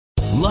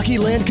Lucky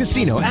Land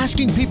Casino,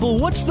 asking people,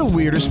 what's the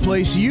weirdest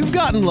place you've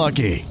gotten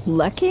lucky?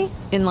 Lucky?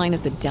 In line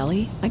at the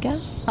deli, I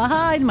guess?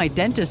 Aha, in my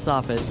dentist's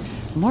office.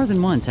 More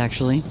than once,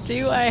 actually.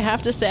 Do I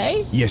have to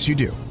say? Yes, you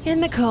do. In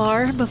the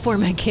car before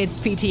my kids'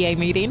 PTA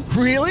meeting.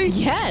 Really?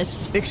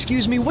 Yes.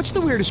 Excuse me, what's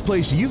the weirdest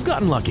place you've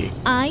gotten lucky?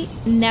 I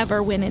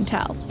never win and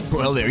tell.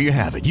 Well, there you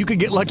have it. You can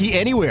get lucky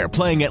anywhere,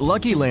 playing at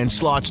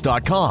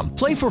LuckyLandSlots.com.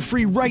 Play for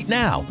free right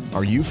now.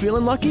 Are you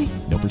feeling lucky?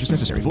 No purchase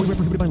necessary. Void where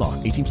prohibited by law.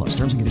 18 plus.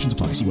 Terms and conditions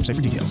apply. See website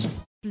for details.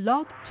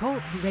 Blog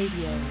Talk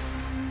Radio.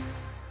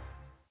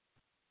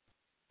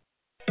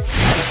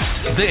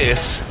 This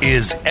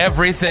is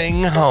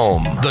Everything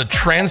Home, the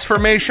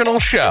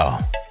transformational show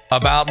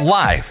about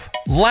life,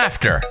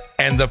 laughter,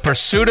 and the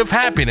pursuit of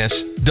happiness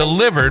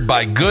delivered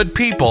by good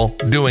people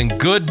doing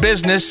good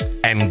business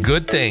and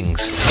good things.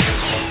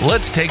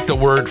 Let's take the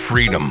word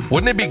freedom.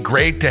 Wouldn't it be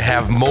great to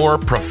have more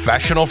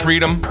professional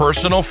freedom,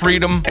 personal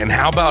freedom, and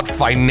how about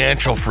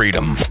financial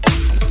freedom?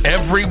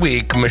 Every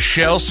week,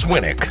 Michelle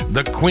Swinnick,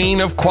 the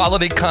queen of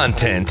quality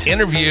content,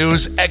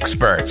 interviews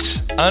experts,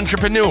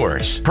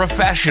 entrepreneurs,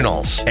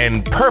 professionals,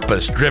 and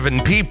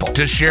purpose-driven people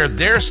to share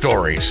their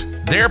stories,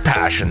 their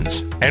passions,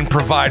 and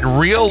provide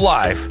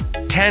real-life,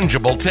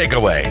 tangible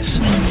takeaways.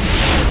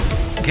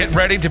 Get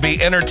ready to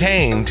be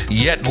entertained,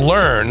 yet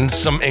learn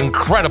some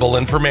incredible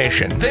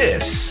information.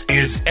 This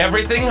is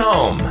Everything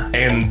Home,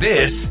 and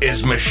this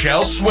is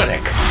Michelle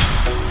Swinnick.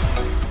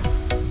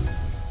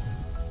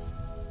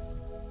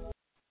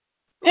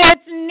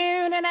 It's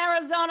noon in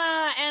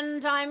Arizona,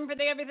 and time for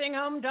the Everything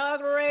Home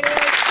Dog Radio Show.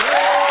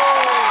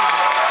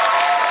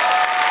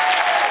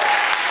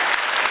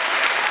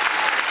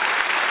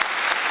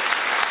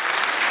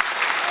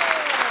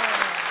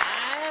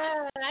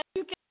 As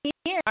you can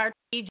hear, our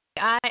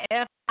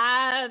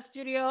TGIFI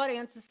studio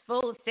audience is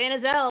full of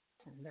Santa's elves,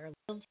 and they're a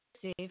little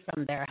tipsy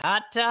from their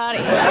hot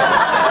toddy.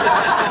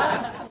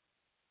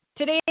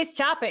 Today's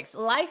topics: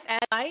 life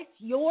advice,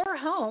 your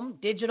home,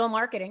 digital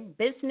marketing,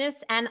 business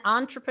and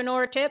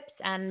entrepreneur tips,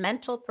 and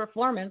mental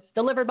performance,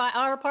 delivered by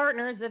our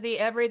partners of the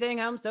Everything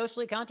Home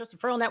Socially Conscious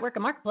Referral Network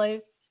and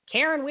Marketplace: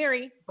 Karen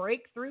Weary,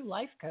 breakthrough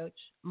life coach;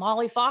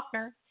 Molly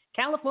Faulkner,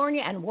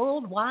 California and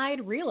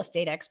worldwide real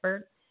estate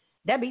expert;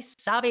 Debbie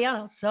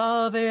Saviano,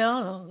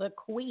 the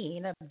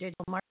queen of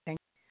digital marketing;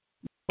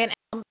 and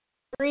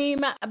Dream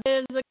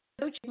Business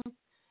Coaching;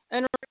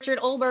 and Richard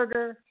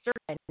Olberger,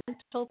 certified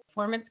mental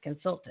performance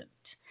consultant.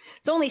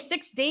 It's only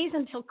 6 days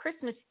until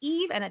Christmas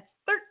Eve, and it's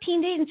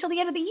 13 days until the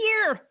end of the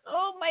year.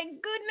 Oh, my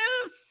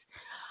goodness.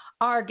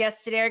 Our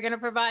guests today are going to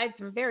provide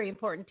some very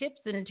important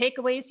tips and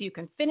takeaways so you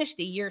can finish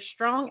the year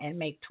strong and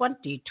make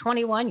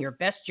 2021 your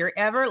best year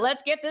ever.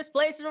 Let's get this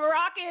place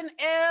rocking,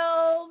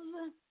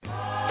 elves.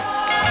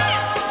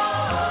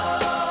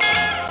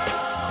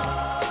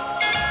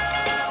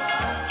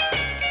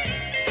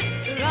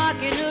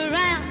 Rocking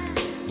around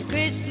the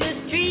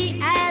Christmas tree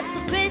at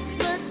the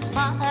Christmas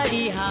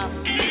party house.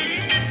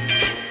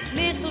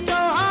 Mistletoe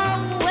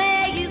hung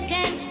where you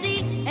can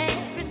see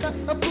every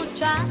couple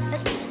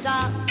tries to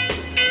stop.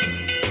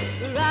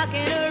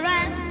 Rocking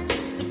around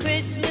the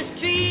Christmas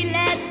tree,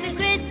 let the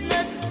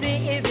Christmas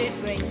spirit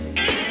ring.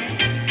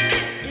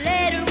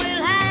 Later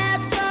we'll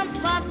have some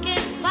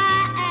pumpkin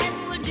pie and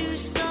we'll do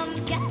some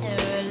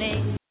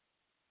caroling.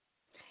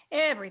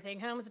 Everything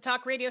Home is a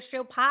talk radio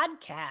show,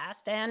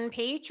 podcast, and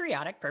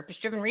patriotic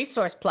purpose-driven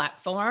resource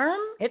platform.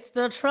 It's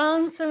the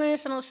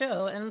transformational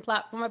show and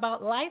platform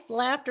about life,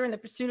 laughter, and the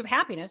pursuit of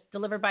happiness,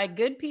 delivered by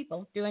good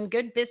people doing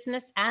good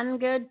business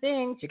and good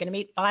things. You're going to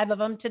meet 5 of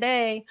them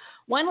today.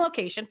 One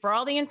location for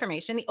all the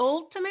information, the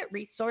ultimate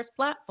resource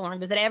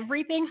platform. Visit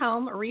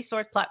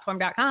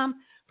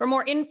everythinghomeresourceplatform.com for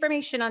more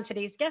information on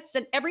today's guests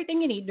and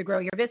everything you need to grow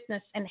your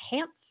business,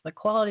 enhance the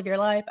quality of your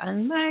life,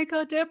 and make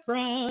a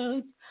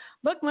difference.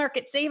 Bookmark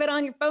it, save it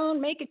on your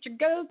phone, make it your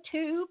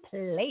go-to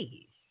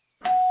place.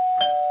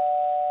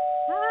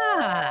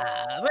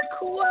 The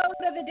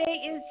quote of the day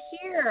is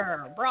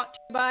here, brought to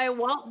you by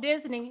Walt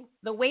Disney.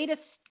 The way to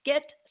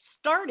get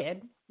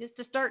started is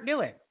to start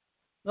doing.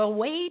 The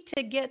way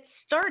to get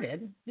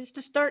started is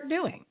to start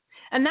doing.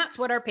 And that's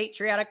what our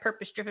patriotic,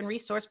 purpose-driven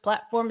resource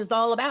platform is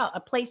all about,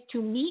 a place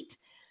to meet,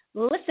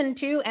 listen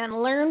to,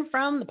 and learn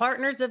from the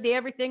partners of the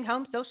Everything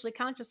Home Socially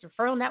Conscious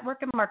Referral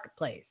Network and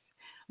Marketplace.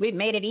 We've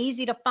made it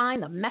easy to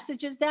find the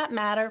messages that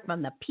matter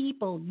from the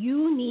people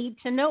you need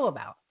to know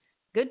about.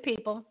 Good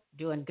people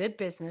doing good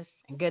business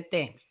and good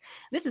things.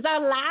 This is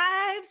our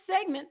live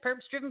segment,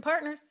 Purpose Driven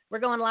Partners. We're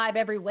going live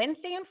every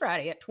Wednesday and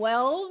Friday at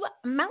 12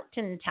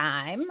 Mountain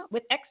Time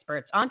with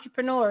experts,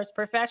 entrepreneurs,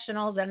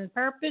 professionals, and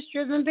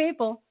purpose-driven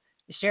people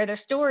to share their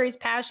stories,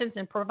 passions,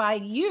 and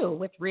provide you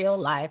with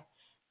real-life,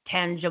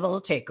 tangible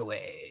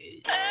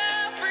takeaways.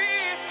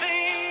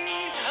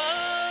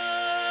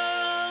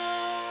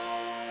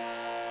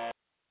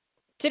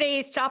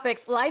 Today's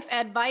topics: life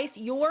advice,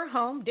 your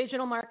home,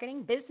 digital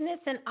marketing, business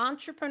and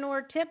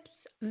entrepreneur tips,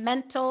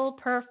 mental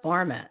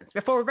performance.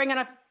 Before we bring on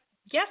a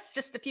guest,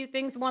 just a few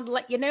things I wanted to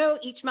let you know.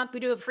 Each month we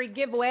do a free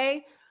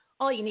giveaway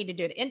All you need to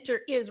do to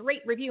enter is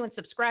rate, review, and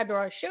subscribe to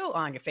our show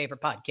on your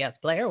favorite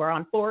podcast player. We're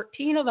on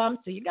 14 of them,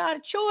 so you got a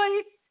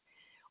choice.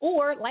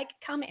 Or like,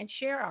 comment, and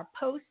share our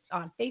posts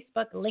on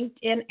Facebook,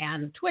 LinkedIn,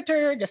 and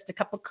Twitter. Just a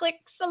couple clicks,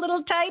 a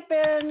little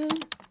typing.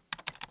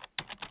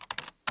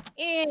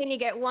 And you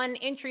get one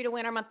entry to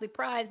win our monthly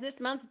prize. This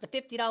month, it's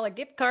a $50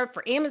 gift card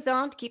for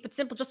Amazon. To keep it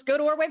simple, just go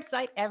to our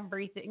website,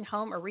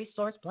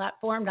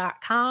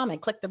 everythinghomeresourceplatform.com, and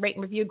click the rate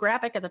and review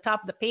graphic at the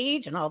top of the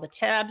page, and all the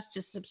tabs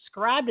to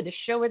subscribe to the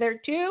show are there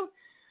too.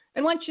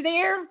 And once you're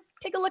there,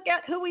 take a look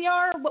at who we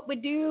are, what we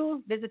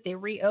do. Visit the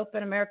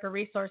Reopen America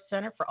Resource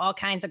Center for all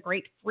kinds of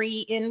great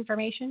free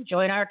information.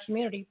 Join our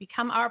community.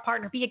 Become our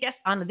partner. Be a guest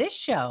on this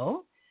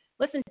show.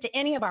 Listen to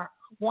any of our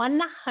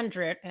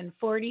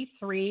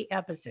 143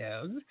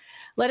 episodes.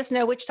 Let us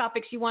know which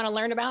topics you want to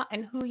learn about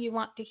and who you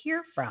want to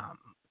hear from.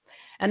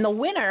 And the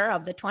winner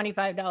of the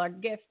 $25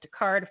 gift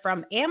card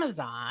from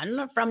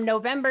Amazon from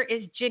November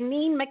is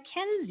Janine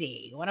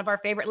McKenzie, one of our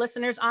favorite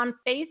listeners on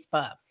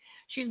Facebook.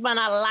 She's been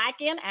a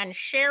liking and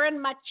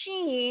sharing my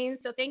cheese.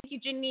 So thank you,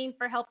 Janine,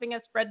 for helping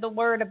us spread the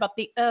word about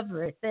the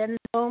Everything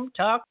Home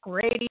Talk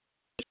Radio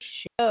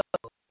Show.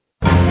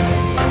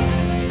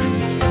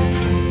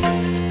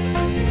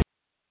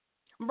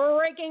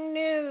 Breaking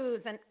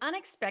news. An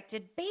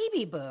unexpected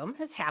baby boom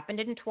has happened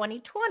in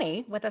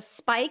 2020 with a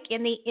spike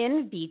in the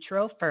in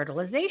vitro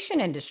fertilization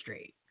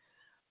industry.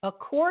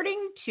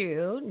 According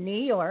to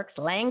New York's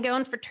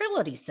Langone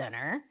Fertility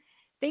Center,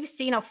 they've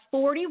seen a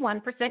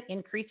 41%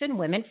 increase in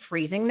women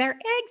freezing their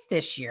eggs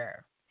this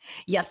year.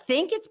 You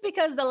think it's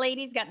because the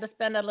ladies got to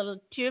spend a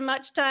little too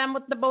much time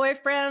with the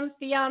boyfriends,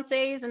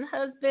 fiancés, and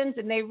husbands,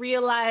 and they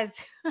realized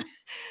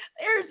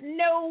there's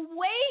no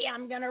way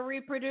I'm going to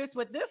reproduce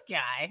with this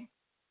guy.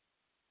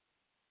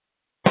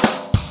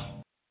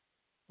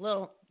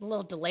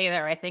 Little delay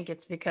there. I think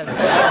it's because Elves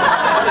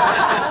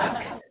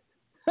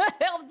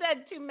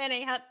had too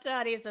many hot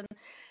toddies and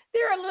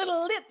they're a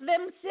little lit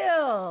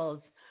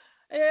themselves.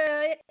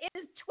 It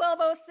is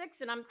 12:06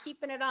 and I'm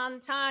keeping it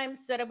on time.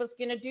 Said I was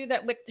going to do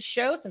that with the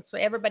show since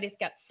everybody's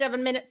got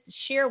 7 minutes to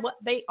share what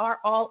they are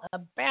all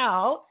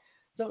about.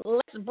 So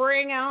let's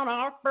bring out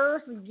our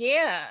first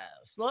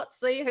guest. Let's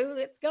see who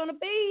it's going to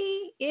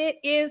be. It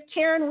is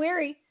Karen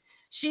Weary.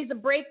 She's a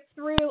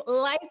breakthrough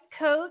life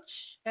coach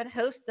and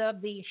host of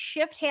the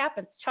Shift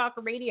Happens Talk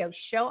Radio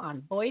show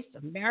on Voice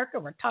America.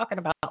 We're talking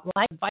about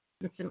life advice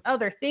and some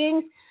other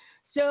things.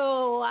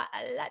 So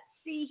let's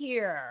see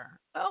here.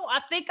 Oh, I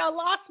think I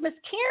lost Miss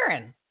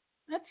Karen.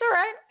 That's all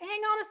right. Hang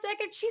on a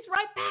second. She's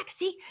right back.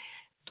 See,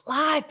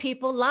 live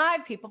people.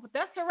 But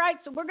that's all right.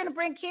 So we're going to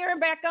bring Karen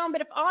back on.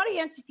 But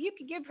audience, if you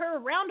could give her a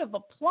round of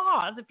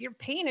applause, if you're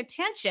paying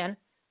attention.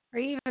 Are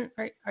you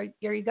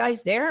guys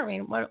there? I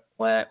mean,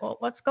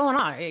 what's going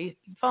on? Are you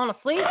falling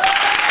asleep?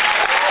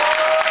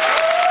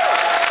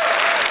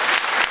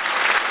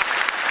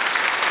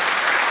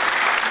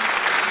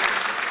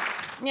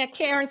 Yeah,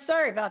 Karen,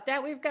 sorry about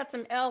that. We've got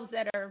some elves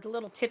that are a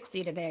little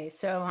tipsy today,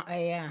 so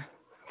I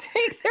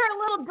think they're a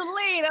little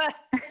delayed.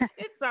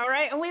 It's all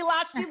right. And we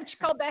lost you, but you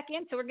called back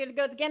in, so we're going to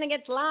go again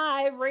against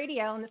live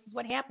radio, and this is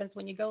what happens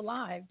when you go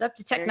live. That's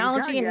the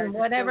technology and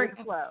whatever.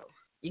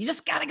 You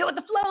just got to go with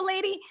the flow,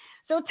 lady.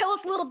 So tell us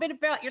a little bit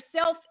about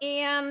yourself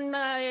and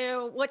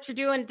what you're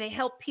doing to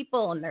help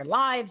people in their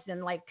lives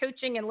and life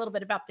coaching, and a little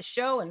bit about the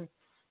show. And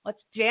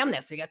let's jam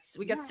this.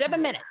 We got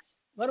 7 minutes.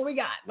 What do we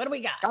got?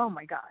 Oh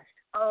my gosh.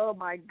 Oh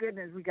my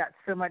goodness. We got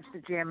so much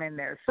to jam in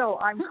there. So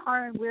I'm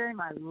Karen Weary,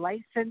 my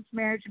licensed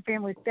marriage and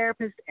family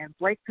therapist and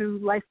breakthrough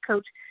life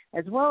coach,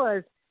 as well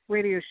as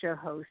radio show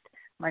host.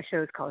 My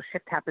show is called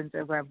Shift Happens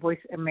over at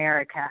Voice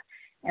America.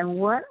 And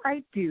what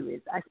I do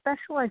is I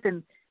specialize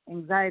in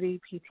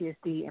anxiety,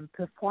 PTSD, and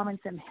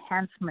performance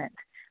enhancement.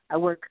 I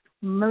work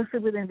mostly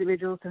with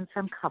individuals and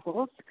some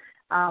couples.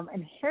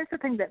 And here's the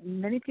thing that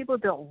many people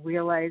don't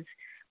realize,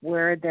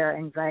 where their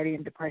anxiety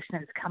and depression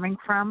is coming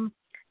from.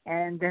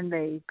 And then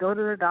they go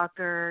to the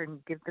doctor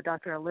and give the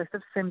doctor a list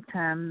of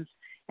symptoms,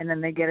 and then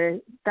they get a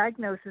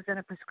diagnosis and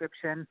a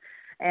prescription.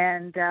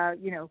 And,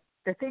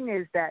 the thing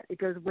is that it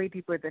goes way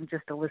deeper than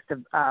just a list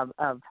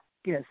of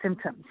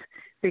symptoms,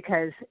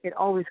 because it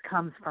always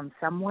comes from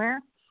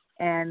somewhere.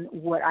 And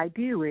what I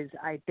do is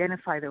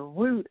identify the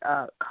root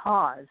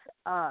cause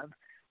of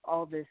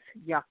all this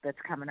yuck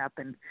that's coming up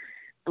and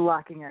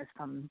blocking us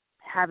from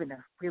having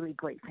a really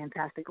great,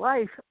 fantastic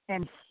life,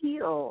 and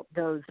heal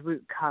those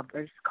root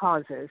causes.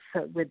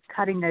 So with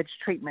cutting-edge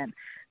treatment,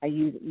 I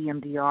use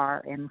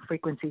EMDR and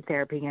frequency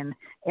therapy and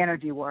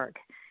energy work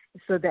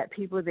so that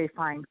people, they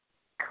find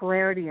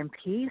clarity and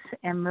peace,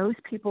 and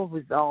most people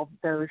resolve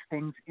those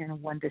things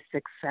in 1 to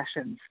 6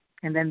 sessions.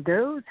 And then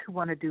those who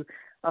want to do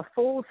a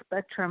full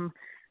spectrum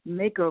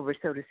makeover,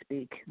 so to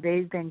speak,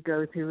 they then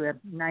go through a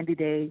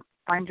 90-day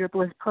Find Your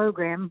Bliss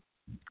program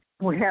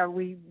where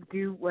we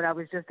do what I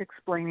was just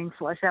explaining,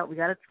 flush out. We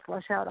got to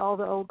flush out all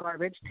the old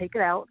garbage, take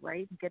it out,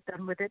 right, get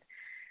done with it,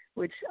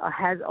 which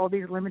has all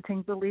these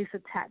limiting beliefs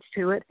attached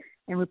to it,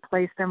 and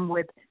replace them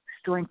with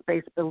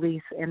strength-based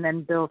beliefs, and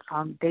then build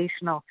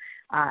foundational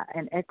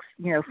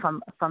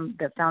from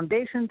the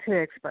foundation to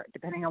expert,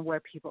 depending on where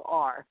people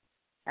are,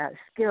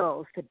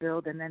 skills to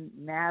build and then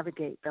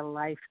navigate the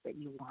life that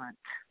you want.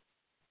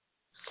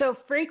 So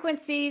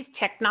frequencies,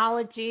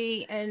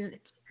 technology, and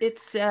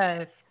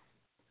it's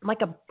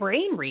like a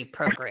brain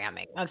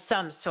reprogramming of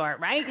some sort,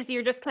 right? Because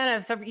you're just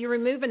you're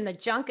removing the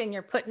junk and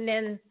you're putting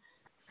in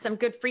some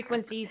good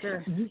frequencies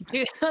or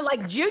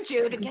like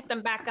juju to get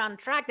them back on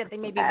track that they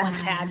maybe once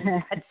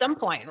had at some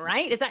point,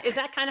 right? Is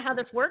that kind of how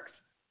this works?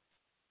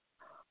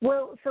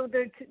 Well, so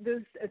there's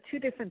two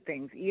different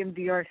things.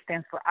 EMDR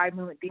stands for eye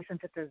movement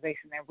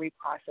desensitization and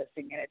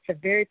reprocessing, and it's a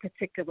very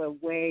particular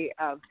way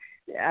of,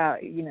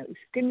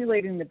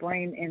 stimulating the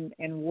brain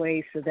in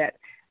ways so that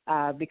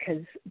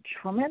because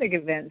traumatic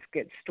events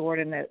get stored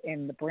in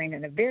the brain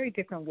in a very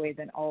different way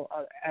than all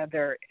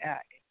other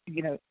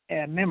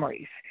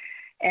memories.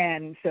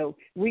 And so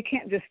we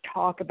can't just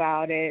talk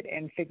about it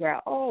and figure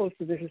out, so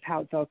this is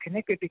how it's all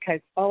connected, because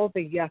all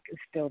the yuck is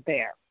still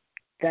there.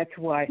 That's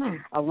why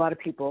a lot of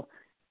people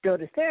go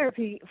to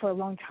therapy for a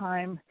long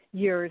time,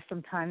 years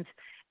sometimes,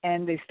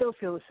 and they still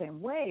feel the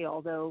same way,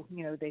 although,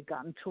 they've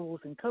gotten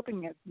tools and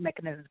coping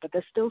mechanisms, but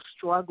they're still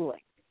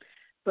struggling.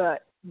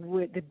 But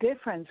with the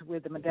difference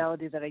with the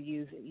modality that I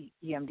use,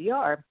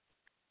 EMDR,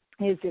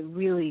 is it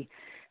really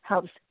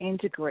helps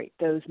integrate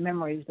those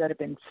memories that have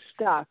been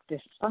stuck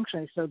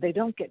dysfunctionally so they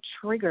don't get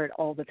triggered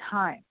all the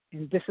time.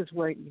 And this is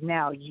where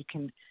now you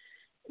can,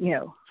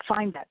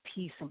 find that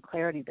peace and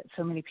clarity that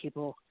so many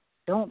people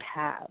don't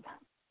have.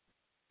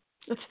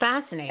 It's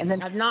fascinating. And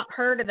then, I've not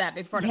heard of that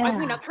before. Yeah.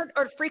 I've heard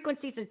of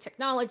frequencies and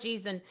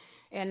technologies and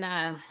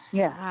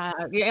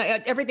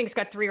everything's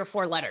got 3 or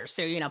 4 letters.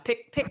 So,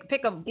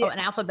 pick an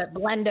alphabet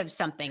blend of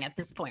something at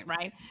this point,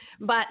 right?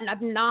 But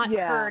I've not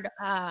heard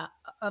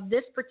of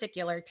this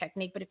particular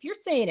technique. But if you're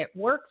saying it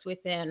works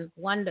within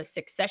 1 to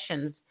 6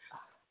 sessions,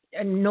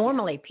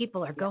 normally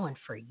people are going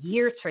for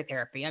years for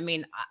therapy. I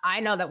mean,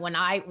 I know that when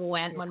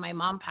my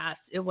mom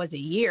passed, it was a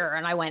year,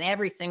 and I went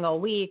every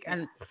single week,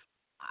 and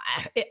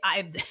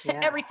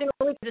every single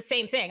week the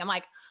same thing. I'm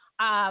like,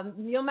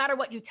 no matter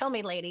what you tell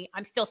me, lady,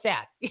 I'm still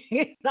sad.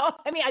 It's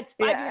 5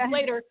 years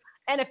later,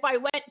 and if I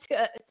went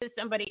to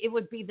somebody, it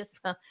would be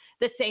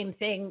the same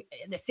thing,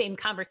 the same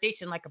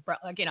conversation,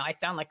 I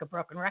sound like a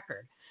broken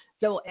record.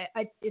 So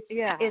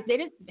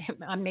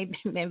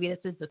maybe this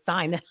is a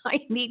sign that I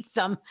need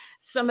some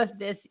of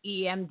this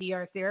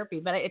EMDR therapy.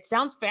 But it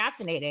sounds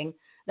fascinating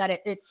that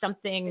it's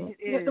something,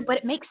 but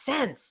it makes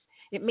sense.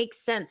 It makes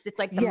sense. It's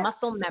like the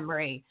muscle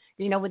memory.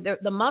 With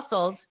the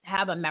muscles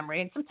have a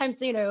memory, and sometimes,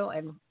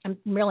 and I'm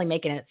really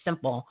making it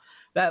simple,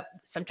 but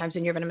sometimes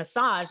when you're going to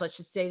massage, let's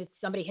just say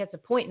somebody hits a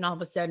point, and all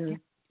of a sudden,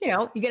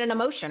 you get an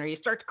emotion or you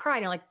start to cry,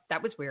 and you're like,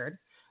 that was weird.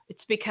 It's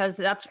because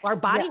that's our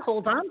body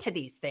holds on to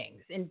these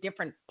things in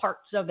different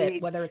parts of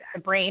it, whether it's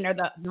the brain or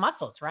the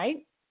muscles, right?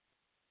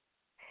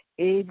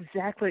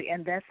 Exactly,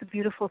 and that's the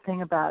beautiful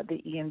thing about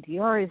the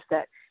EMDR is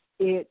that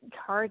it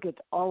targets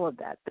all of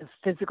that, the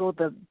physical,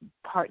 the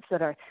parts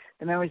that are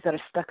the memories that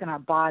are stuck in our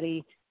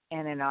body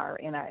and in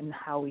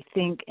how we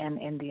think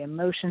and in the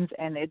emotions.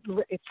 And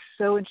it's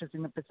so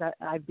interesting because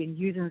I've been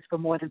using this for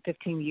more than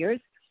 15 years.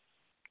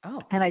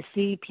 Oh. And I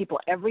see people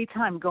every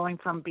time going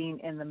from being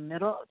in the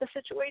middle of the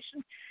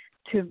situation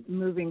to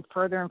moving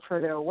further and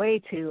further away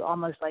to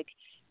almost like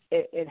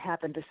it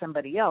happened to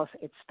somebody else.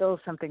 It's still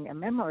something, a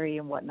memory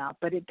and whatnot,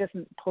 but it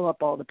doesn't pull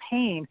up all the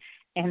pain.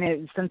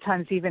 And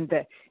sometimes even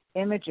the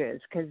images,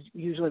 because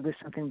usually with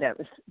something that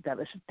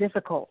was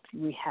difficult,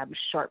 we have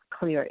sharp,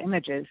 clear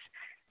images,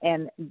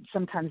 and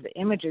sometimes the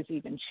images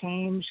even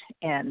change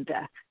and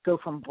go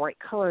from bright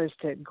colors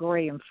to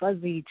gray and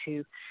fuzzy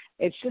to.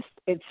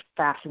 It's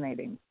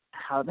fascinating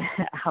how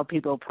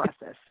people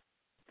process.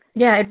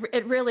 Yeah,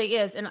 it really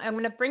is, and I'm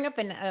going to bring up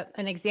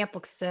an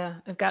example because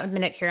I've got a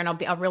minute here, and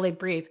I'll really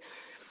brief.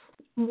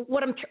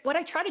 What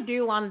I try to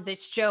do on this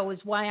show is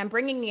why I'm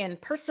bringing in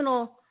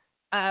personal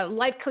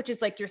life coaches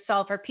like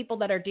yourself, or people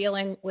that are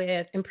dealing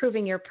with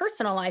improving your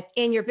personal life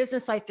and your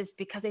business life, is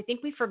because I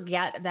think we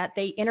forget that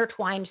they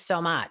intertwine so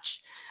much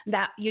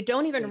that you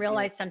don't even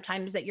realize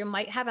sometimes that you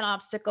might have an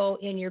obstacle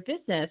in your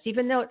business,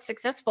 even though it's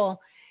successful,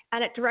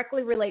 and it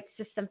directly relates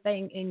to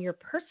something in your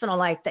personal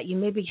life that you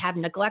maybe have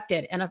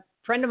neglected. And a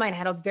friend of mine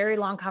had a very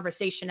long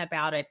conversation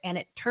about it, and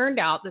it turned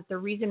out that the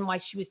reason why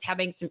she was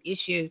having some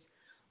issues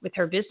with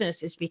her business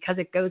is because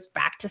it goes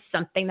back to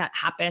something that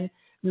happened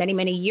many,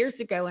 many years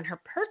ago in her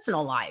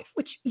personal life,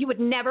 which you would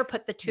never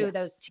put the two of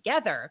those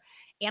together.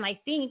 And I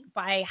think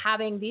by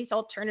having these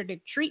alternative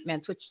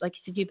treatments, which, like you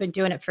said, you've been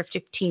doing it for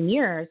 15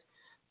 years,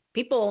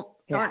 people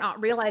are not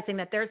realizing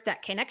that there's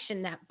that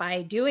connection, that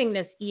by doing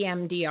this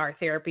EMDR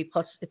therapy,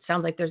 plus it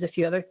sounds like there's a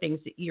few other things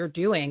that you're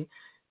doing,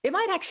 it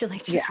might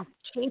actually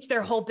change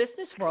their whole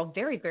business world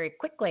very, very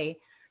quickly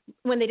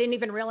when they didn't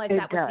even realize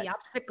that was the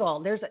obstacle.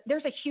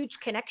 There's a huge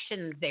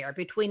connection there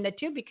between the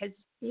two because,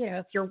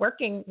 if you're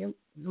working,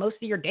 most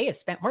of your day is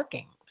spent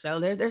working. So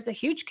there's a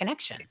huge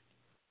connection.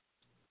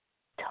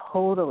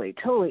 Totally.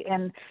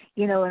 And,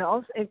 and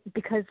also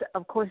because,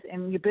 of course,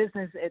 in your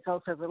business, it's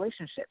also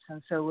relationships.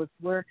 And so if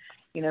we're,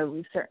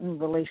 certain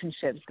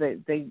relationships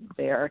that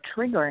they are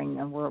triggering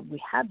and we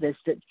have this,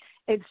 that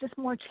it's just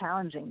more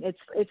challenging.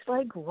 It's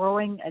like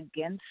rowing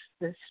against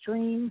the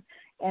stream.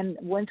 And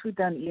once we've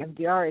done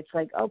EMDR, it's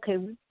like, okay,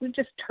 we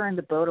just turn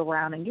the boat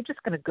around and you're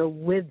just going to go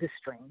with the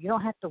stream. You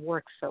don't have to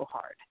work so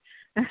hard.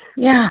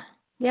 Yeah,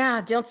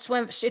 don't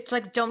swim. It's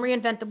like don't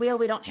reinvent the wheel.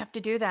 We don't have to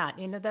do that.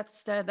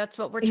 That's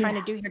what we're trying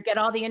to do here. Get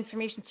all the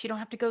information so you don't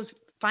have to go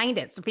find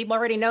it. So people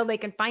already know they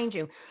can find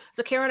you.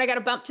 So Karen, I got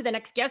to bump to the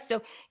next guest.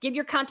 So give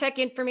your contact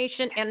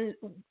information, and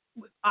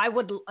I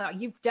would.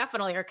 You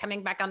definitely are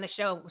coming back on the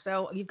show.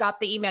 So you've got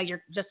the email.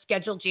 You're just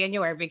scheduled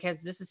January because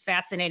this is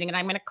fascinating, and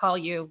I'm going to call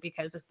you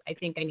because I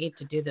think I need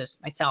to do this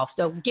myself.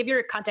 So give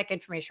your contact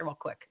information real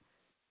quick.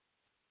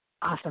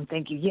 Awesome.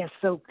 Thank you. Yes.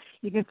 So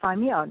you can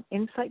find me on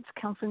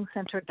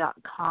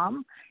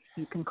insightscounselingcenter.com.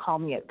 You can call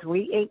me at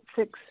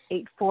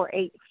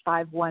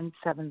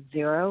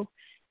 386-848-5170.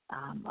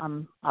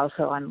 I'm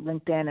also on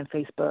LinkedIn and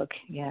Facebook.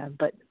 Yeah,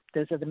 but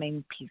those are the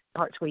main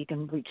parts where you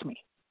can reach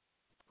me.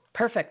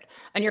 Perfect.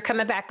 And you're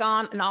coming back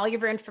on, and all of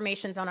your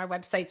information's on our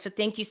website. So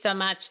thank you so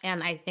much.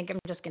 And I think I'm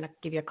just going to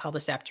give you a call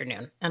this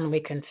afternoon, and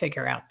we can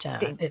figure out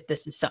if this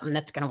is something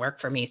that's going to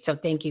work for me. So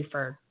thank you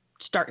for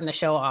starting the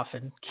show off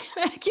and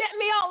getting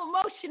me all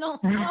emotional.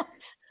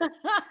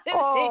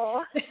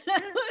 Oh,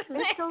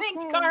 thanks, okay.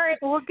 Karen.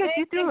 We'll get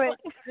you through it.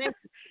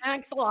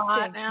 Thanks a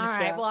lot. Thanks, all right.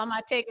 Michelle. Well, I'm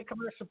going to take a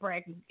commercial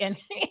break and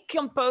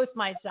compose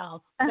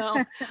myself.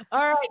 So,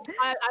 all right.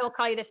 I will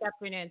call you this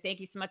afternoon. Thank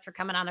you so much for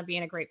coming on and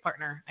being a great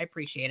partner. I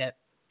appreciate it.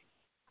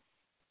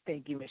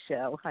 Thank you,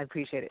 Michelle. I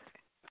appreciate it.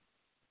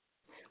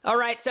 All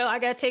right. So I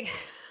got to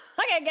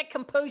get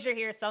composure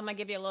here. So I'm going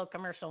to give you a little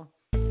commercial.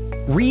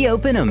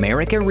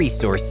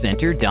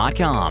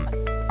 ReopenAmericaResourceCenter.com.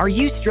 Are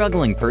you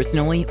struggling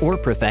personally or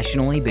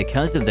professionally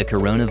because of the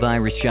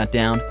coronavirus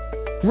shutdown?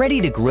 Ready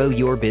to grow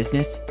your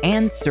business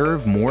and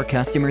serve more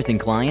customers and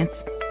clients?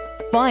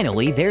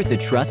 Finally, there's a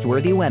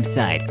trustworthy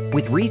website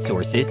with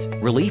resources,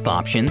 relief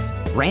options,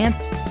 grants,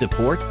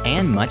 support,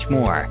 and much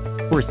more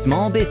for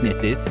small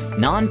businesses,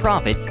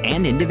 nonprofits,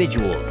 and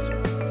individuals.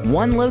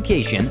 One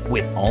location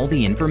with all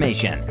the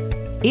information.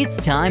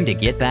 It's time to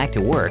get back to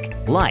work,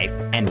 life,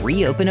 and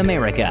reopen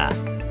America.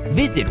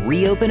 Visit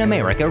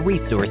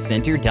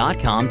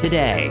ReopenAmericaResourceCenter.com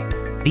today.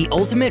 The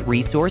ultimate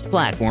resource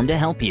platform to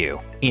help you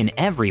in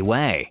every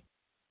way.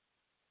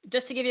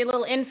 Just to give you a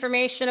little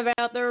information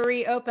about the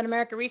Reopen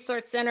America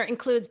Resource Center,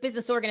 includes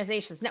business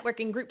organizations,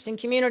 networking groups and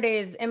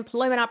communities,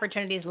 employment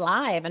opportunities,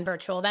 live and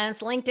virtual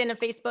events, LinkedIn and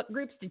Facebook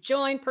groups to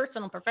join,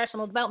 personal and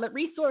professional development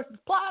resources,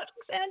 products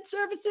and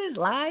services,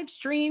 live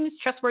streams,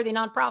 trustworthy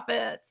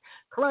nonprofits,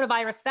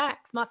 coronavirus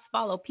facts,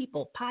 must-follow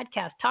people,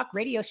 podcasts, talk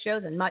radio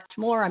shows, and much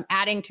more. I'm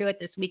adding to it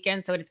this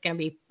weekend, so it's going to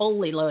be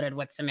fully loaded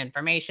with some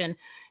information.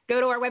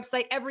 Go to our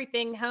website,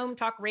 Everything Home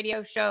Talk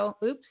Radio Show.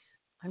 Oops,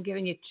 I'm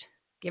giving you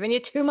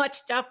too much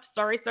stuff.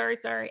 Sorry.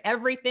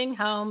 Everything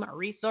Home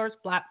Resource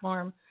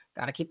Platform.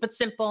 Got to keep it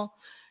simple.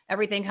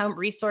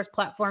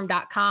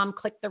 EverythingHomeResourcePlatform.com.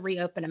 Click the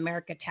Reopen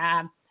America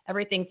tab.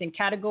 Everything's in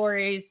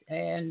categories,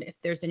 and if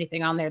there's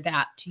anything on there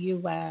that you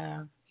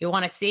want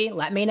to see,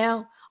 let me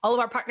know. All of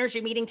our partners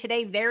you're meeting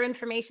today, their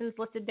information's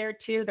listed there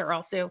too. They're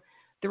also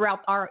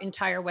throughout our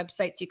entire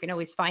website, so you can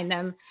always find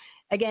them.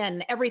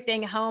 Again,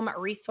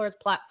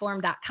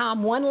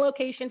 EverythingHomeResourcePlatform.com, one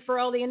location for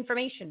all the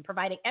information,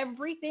 providing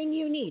everything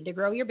you need to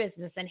grow your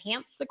business,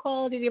 enhance the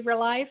quality of your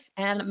life,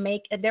 and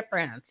make a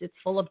difference. It's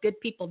full of good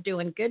people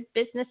doing good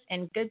business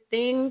and good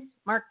things.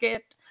 Mark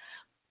it.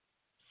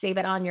 Save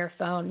it on your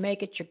phone.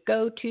 Make it your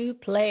go-to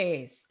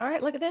place. All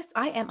right, look at this.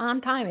 I am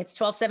on time. It's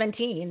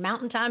 12:17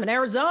 Mountain Time in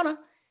Arizona.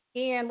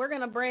 And we're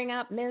going to bring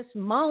up Miss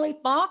Molly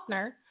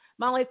Faulkner.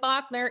 Molly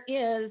Faulkner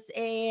is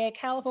a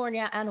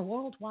California and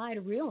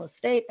worldwide real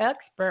estate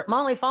expert.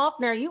 Molly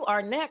Faulkner, you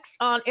are next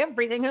on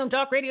Everything Home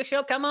Talk Radio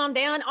Show. Come on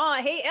down. Oh,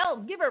 hey,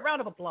 Elle, give her a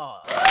round of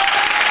applause.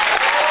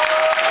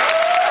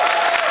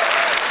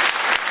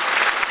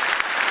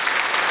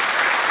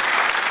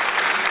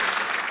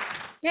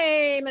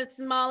 Hey, Miss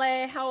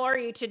Molly, how are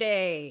you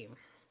today?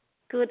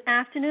 Good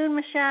afternoon,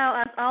 Michelle.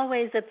 As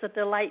always, it's a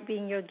delight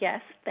being your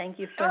guest. Thank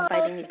you for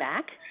inviting me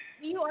back.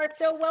 You are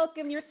so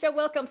welcome. You're so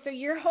welcome. So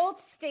your whole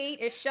state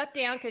is shut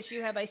down because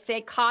you have a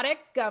psychotic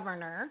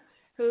governor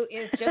who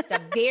is just a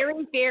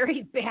very,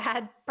 very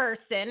bad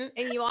person.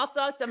 And you also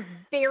have some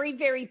very,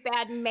 very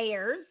bad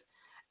mayors.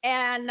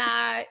 And,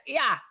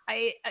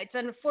 it's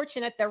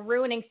unfortunate they're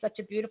ruining such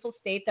a beautiful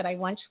state that I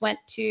once went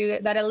to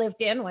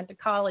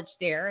college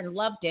there and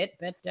loved it.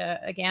 But,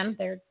 again,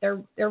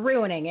 they're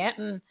ruining it.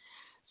 And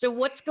so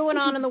what's going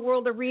on in the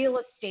world of real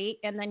estate?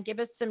 And then give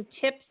us some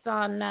tips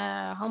on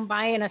home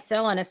buying and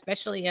selling,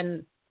 especially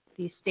in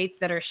these states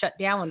that are shut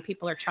down when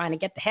people are trying to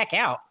get the heck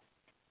out.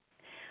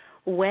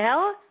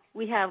 Well,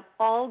 we have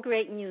all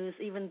great news,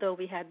 even though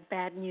we had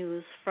bad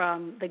news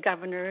from the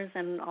governors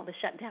and all the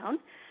shutdown.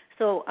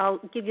 So I'll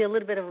give you a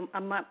little bit of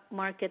a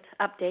market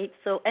update.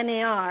 So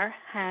NAR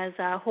has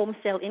a home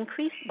sale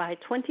increased by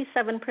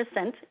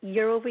 27%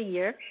 year over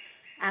year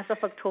as of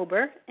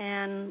October,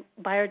 and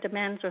buyer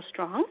demands are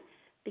strong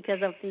because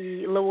of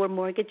the lower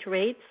mortgage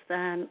rates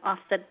and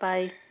offset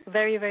by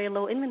very, very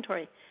low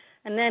inventory.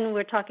 And then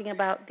we're talking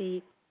about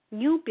the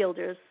new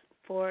builders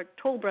for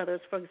Toll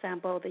Brothers, for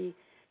example, the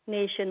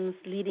nation's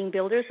leading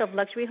builders of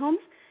luxury homes.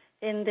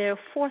 In their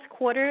fourth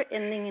quarter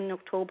ending in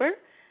October,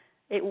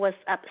 it was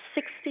up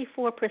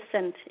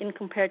 64% in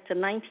compared to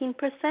 19%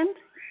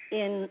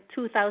 in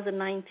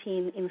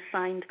 2019 in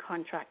signed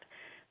contract.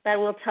 That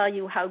will tell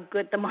you how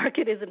good the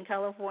market is in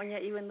California,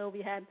 even though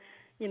we had,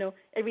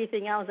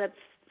 everything else that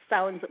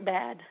sounds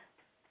bad.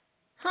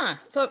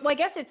 So I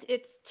guess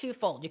it's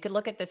twofold. You could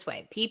look at it this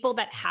way. People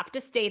that have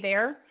to stay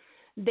there,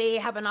 they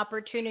have an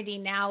opportunity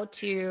now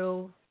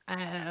to,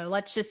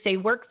 let's just say,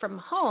 work from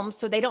home,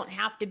 so they don't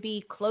have to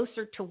be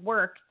closer to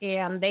work,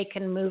 and they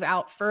can move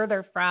out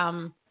further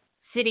from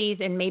cities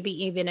and maybe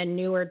even in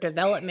newer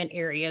development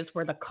areas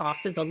where the cost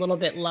is a little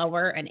bit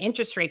lower and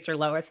interest rates are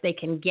lower, so they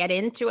can get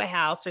into a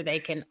house or they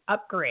can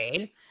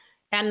upgrade.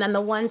 And then the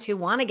ones who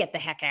want to get the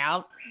heck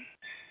out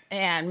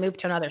and move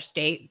to another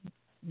state,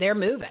 they're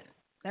moving.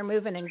 They're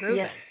moving and grooving.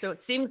 Yes. So it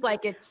seems like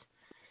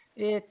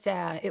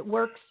it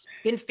works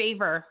in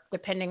favor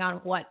depending on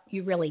what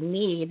you really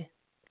need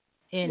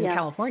in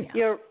California.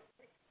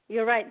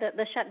 You're right.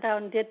 The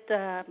shutdown did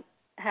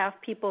have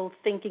people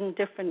thinking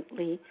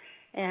differently,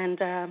 and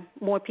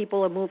more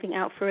people are moving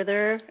out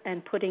further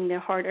and putting their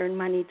hard-earned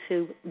money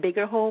to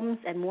bigger homes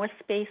and more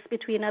space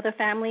between other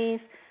families.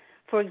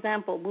 For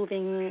example,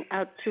 moving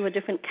out to a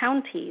different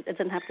county. It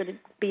doesn't have to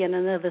be in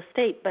another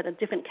state, but a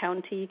different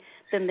county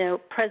than their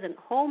present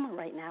home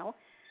right now.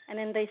 And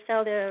then they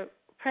sell their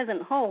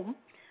present home,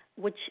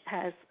 which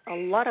has a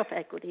lot of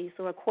equity.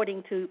 So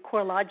according to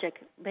CoreLogic,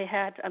 they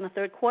had on the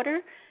third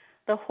quarter,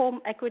 the home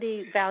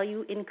equity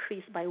value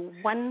increased by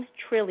 $1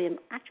 trillion,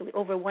 actually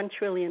over $1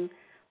 trillion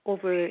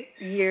over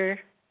year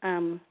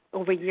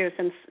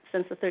since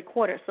the third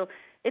quarter. So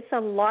it's a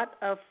lot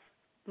of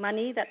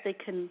money that they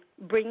can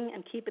bring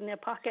and keep in their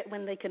pocket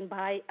when they can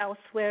buy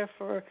elsewhere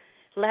for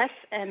less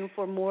and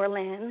for more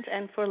land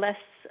and for less,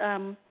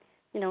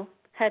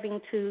 having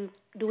to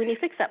do any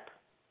fix-up.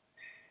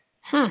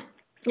 Yeah,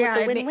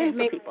 it's a win-win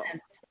for people.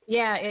 Sense.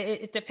 Yeah,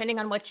 it depending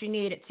on what you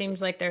need, it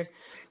seems like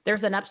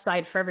there's an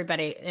upside for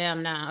everybody.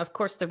 And, of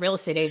course, the real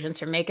estate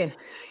agents are making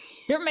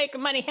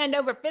money hand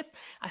over fist.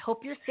 I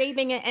hope you're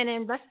saving it and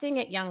investing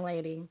it, young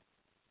lady.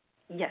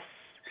 Yes,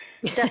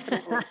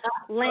 definitely.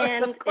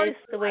 Land is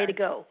the way to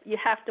go. You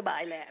have to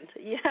buy land.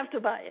 You have to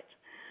buy it.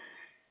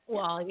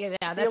 Well, yeah,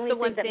 that's the only the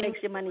one thing thing that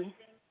makes you money.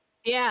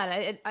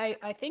 Yeah,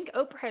 I think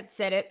Oprah had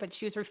said it, but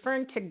she was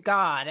referring to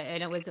God,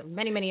 and it was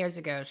many, many years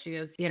ago. She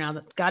was,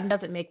 God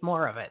doesn't make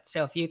more of it.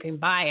 So if you can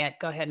buy it,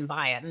 go ahead and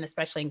buy it. And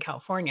especially in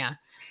California,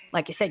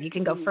 like you said, you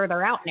can go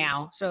further out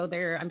now. So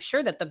I'm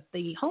sure that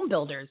the home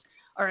builders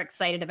are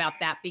excited about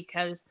that,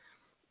 because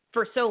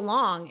for so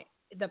long,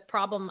 the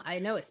problem I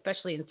know,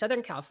 especially in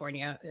Southern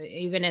California,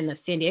 even in the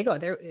San Diego,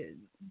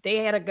 they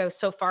had to go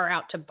so far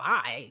out to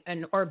buy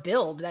or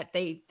build that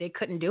they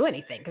couldn't do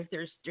anything because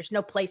there's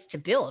no place to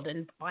build.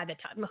 And by the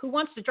time, who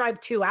wants to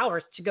drive 2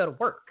 hours to go to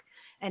work?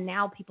 And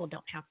now people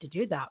don't have to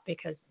do that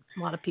because a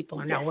lot of people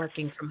are now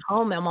working from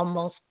home and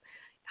almost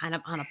kind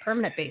of on a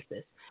permanent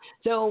basis.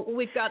 So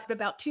we've got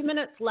about 2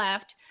 minutes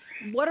left.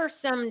 What are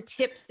some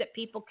tips that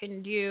people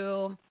can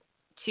do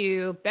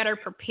to better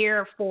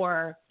prepare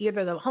for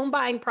either the home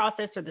buying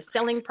process or the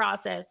selling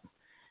process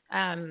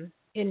in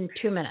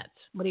 2 minutes?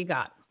 What do you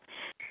got?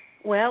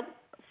 Well,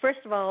 first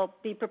of all,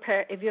 be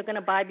prepared. If you're going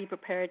to buy, be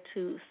prepared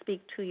to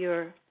speak to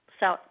your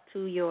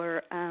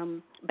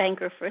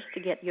banker first to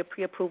get your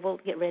pre-approval,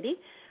 get ready.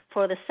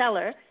 For the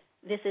seller,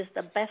 this is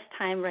the best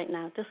time right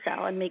now to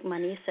sell and make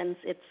money since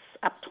it's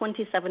up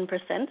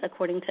 27%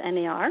 according to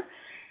NAR.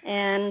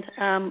 And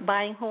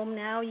buying home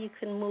now, you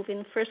can move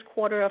in first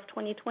quarter of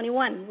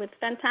 2021 with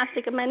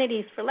fantastic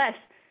amenities for less.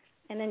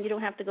 And then you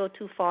don't have to go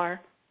too far,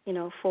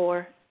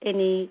 for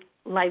any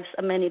life's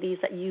amenities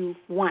that you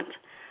want.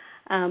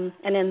 And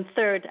then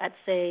third, I'd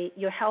say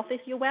your health is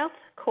your wealth.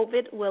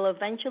 COVID will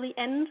eventually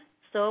end,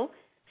 so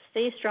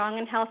stay strong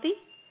and healthy,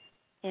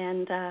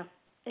 and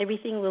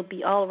everything will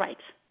be all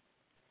right.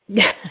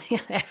 Yeah,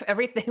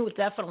 everything will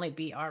definitely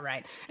be all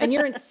right. And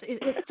you're in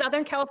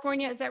Southern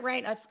California, is that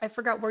right? I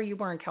forgot where you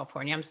were in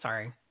California. I'm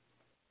sorry.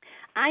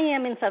 I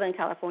am in Southern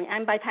California.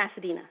 I'm by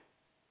Pasadena.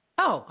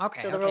 Oh,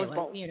 okay. So the Rose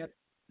Bowl.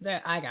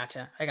 I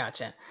gotcha.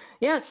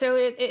 Yeah, so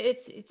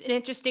it's an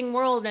interesting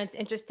world, and it's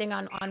interesting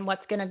on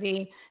what's going to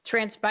be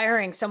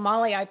transpiring. So,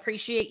 Molly, I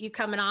appreciate you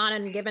coming on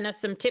and giving us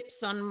some tips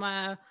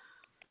on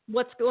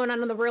what's going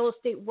on in the real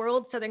estate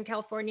world, Southern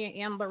California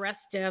and the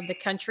rest of the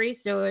country.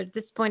 So at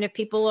this point, if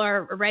people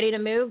are ready to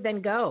move, then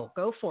go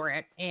for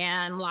it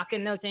and lock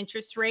in those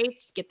interest rates,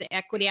 get the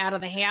equity out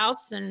of the house,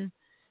 and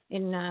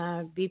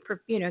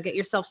get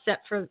yourself set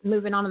for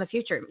moving on in the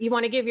future. You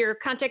want to give your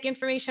contact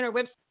information or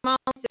website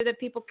so that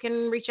people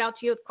can reach out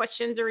to you with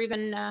questions, or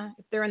even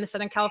if they're in the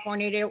Southern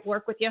California to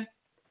work with you?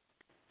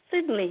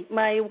 Certainly.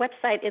 My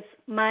website is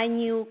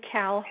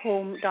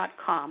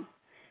mynewcalhome.com.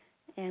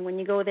 And when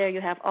you go there,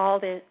 you have all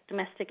the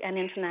domestic and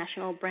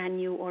international brand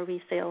new or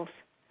resales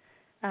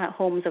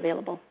homes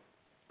available.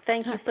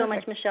 Thank you so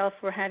much, Michelle,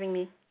 for having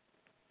me.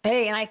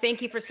 Hey, and I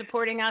thank you for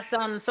supporting us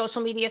on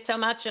social media so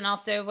much, and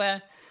also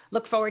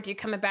look forward to you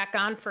coming back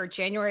on for a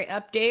January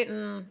update.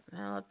 And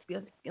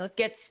let's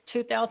get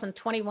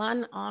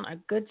 2021 on a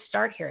good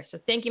start here. So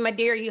thank you, my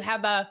dear. You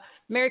have a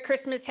Merry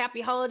Christmas,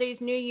 Happy Holidays,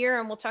 New Year,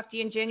 and we'll talk to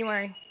you in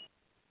January.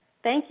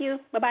 Thank you.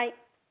 Bye-bye.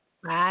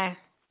 Bye.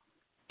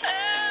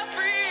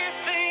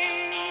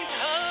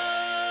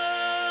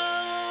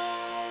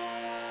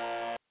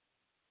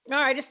 All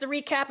right, just a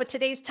recap of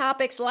today's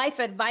topics: life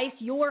advice,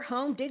 your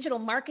home, digital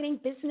marketing,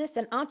 business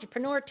and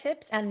entrepreneur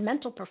tips, and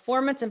mental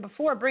performance. And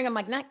before I bring on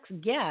my next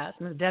guest,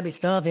 Ms. Debbie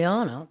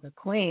Salviano, the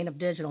queen of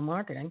digital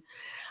marketing,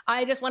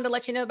 I just wanted to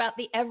let you know about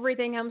the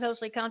Everything Home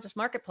Socially Conscious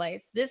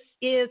Marketplace. This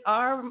is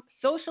our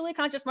socially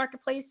conscious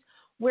marketplace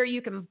where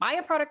you can buy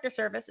a product or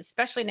service,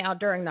 especially now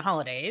during the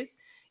holidays,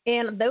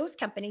 and those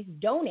companies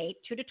donate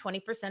 2 to 20%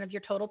 of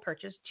your total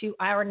purchase to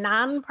our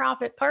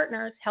nonprofit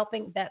partners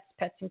helping vets,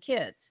 pets, and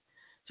kids.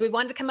 So we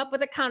wanted to come up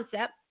with a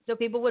concept so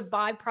people would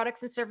buy products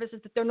and services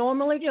that they're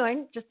normally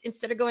doing. Just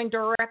instead of going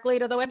directly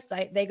to the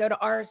website, they go to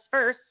ours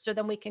first, so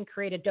then we can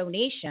create a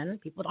donation.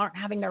 People aren't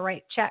having to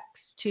write checks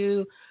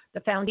to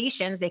the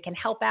foundations. They can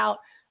help out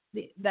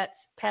the vets,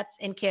 pets,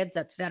 and kids,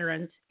 that's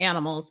veterans,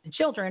 animals, and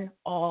children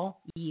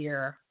all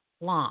year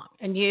long.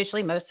 And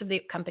usually most of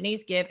the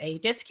companies give a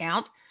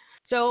discount.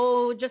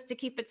 So just to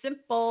keep it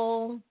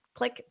simple,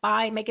 click,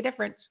 buy, make a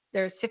difference.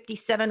 There's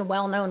 57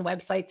 well-known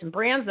websites and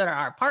brands that are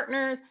our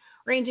partners,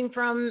 ranging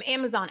from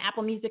Amazon,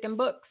 Apple Music and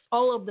Books,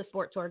 all of the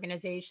sports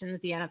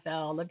organizations, the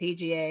NFL, the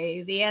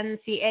PGA, the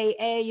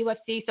NCAA,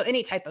 UFC. So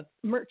any type of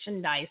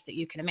merchandise that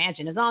you can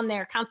imagine is on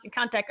there. Constant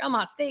Contact,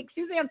 Omaha Steak,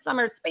 Suzanne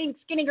Summers, Spanx,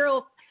 Skinny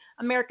Girls,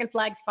 American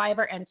Flags,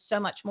 Fiverr, and so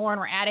much more.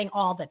 And we're adding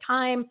all the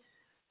time.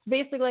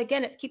 Basically,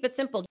 again, keep it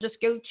simple. Just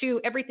go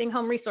to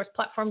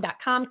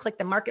everythinghomeresourceplatform.com, click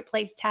the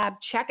Marketplace tab,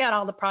 check out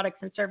all the products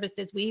and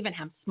services. We even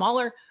have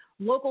smaller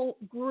local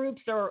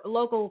groups or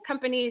local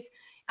companies.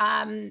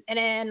 And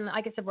then,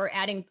 like I said, we're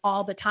adding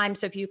all the time.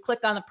 So if you click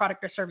on the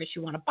product or service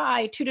you want to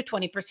buy, 2 to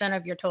 20%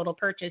 of your total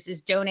purchase is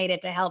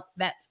donated to help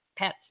vets,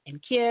 pets,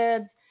 and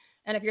kids.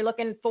 And if you're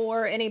looking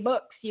for any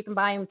books, you can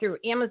buy them through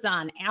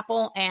Amazon,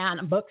 Apple,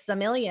 and Books A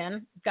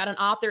Million. We've got an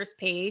authors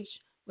page.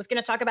 Was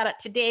going to talk about it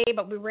today,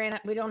 but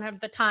we don't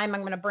have the time.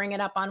 I'm going to bring it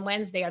up on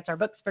Wednesday. It's our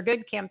Books for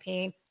Good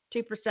campaign.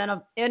 2%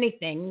 of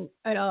anything,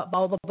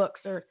 all the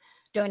books are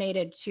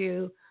donated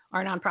to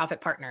our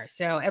nonprofit partners.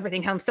 So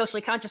Everything Home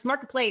Socially Conscious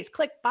Marketplace.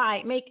 Click,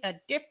 buy, make a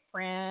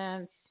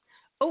difference.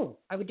 Oh,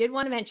 I did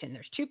want to mention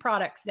there's 2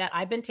 products that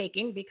I've been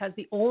taking because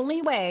the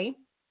only way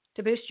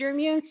to boost your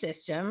immune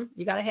system,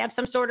 you got to have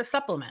some sort of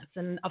supplements.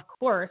 And of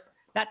course,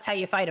 that's how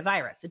you fight a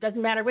virus. It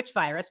doesn't matter which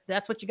virus.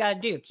 That's what you got to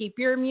do. Keep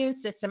your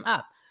immune system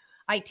up.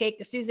 I take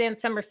the Suzanne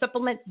Summers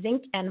supplement,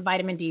 zinc and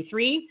vitamin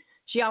D3.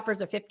 She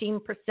offers a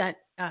 15%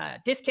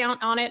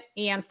 discount on it,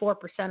 and 4%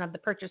 of the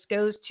purchase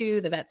goes to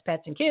the vets,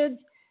 pets, and kids.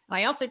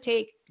 I also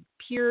take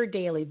Pure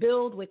Daily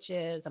Build, which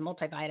is a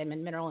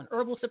multivitamin, mineral, and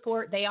herbal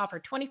support. They offer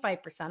 25%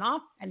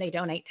 off, and they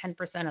donate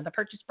 10% of the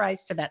purchase price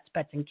to vets,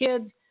 pets, and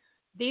kids.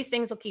 These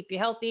things will keep you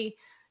healthy,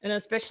 and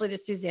especially the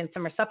Suzanne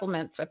Summers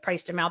supplements. I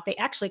priced them out. They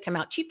actually come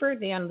out cheaper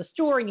than the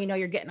store, and you know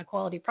you're getting a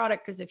quality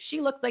product, because if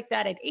she looks like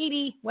that at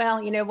 80,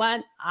 well, you know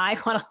what? I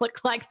want to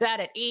look like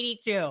that at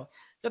 82.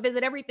 So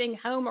visit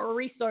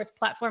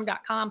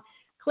everythinghomeresourceplatform.com,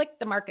 click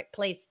the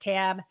Marketplace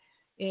tab,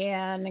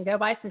 and go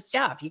buy some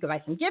stuff. You can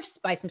buy some gifts,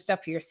 buy some stuff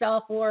for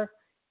yourself, or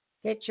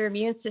get your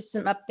immune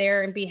system up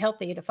there and be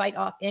healthy to fight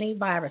off any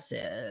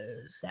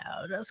viruses. So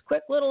just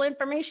quick little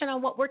information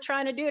on what we're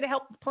trying to do to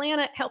help the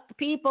planet, help the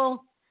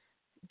people,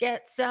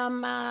 get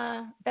some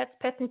vets,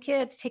 pets, and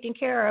kids taken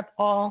care of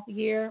all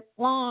year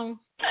long.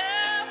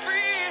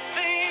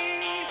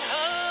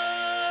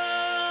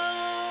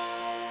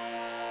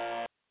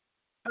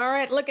 All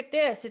right, look at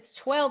this. It's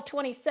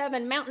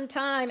 12:27 Mountain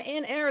Time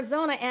in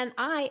Arizona, and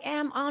I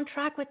am on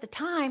track with the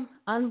time.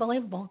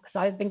 Unbelievable, because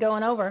I've been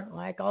going over,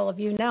 like all of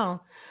you know.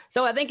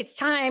 So I think it's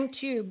time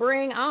to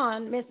bring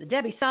on Miss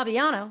Debbie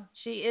Salviano.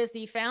 She is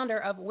the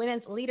founder of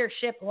Women's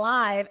Leadership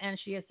Live, and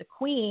she is the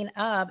queen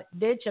of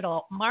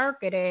digital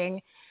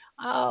marketing.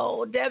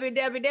 Oh, Debbie,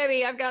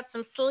 I've got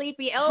some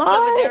sleepy elves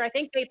over there. I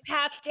think they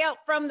passed out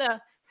from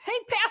the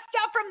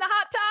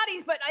hot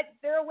toddies, but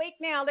they're awake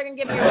now. They're going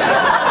to give me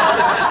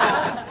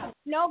a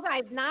No,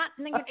 guys, not.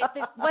 It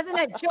wasn't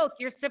a joke.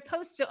 You're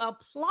supposed to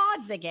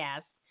applaud the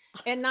guest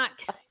and not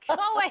go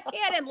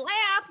ahead and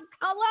laugh.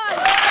 Come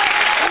on.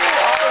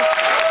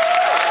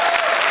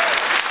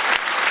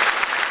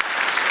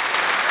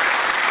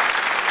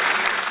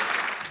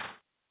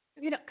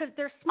 You know, because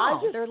they're small.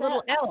 They're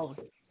little elves.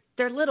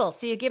 They're little,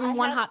 so you give them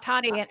one hot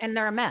toddy and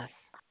they're a mess.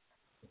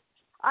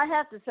 I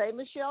have to say,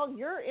 Michelle,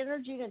 your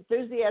energy and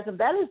enthusiasm,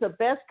 that is the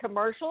best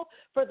commercial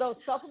for those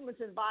supplements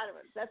and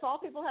vitamins. That's all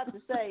people have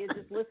to say is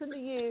just listen to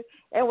you,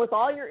 and with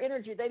all your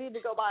energy, they need to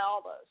go buy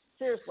all those.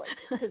 Seriously,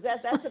 because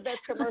that's the best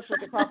commercial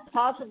you could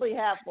possibly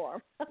have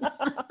for them.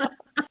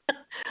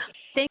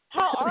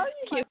 How are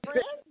you, my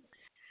friend?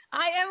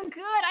 I am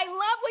good. I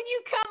love when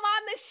you come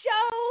on the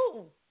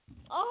show.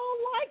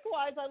 Oh,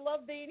 likewise. I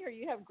love being here.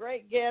 You have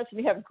great guests, and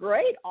you have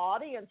great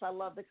audience. I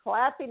love the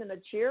clapping and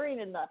the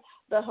cheering and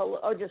the hello.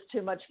 Oh, just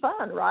too much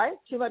fun, right?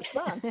 Too much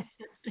fun.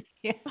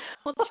 Yeah.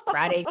 Well, it's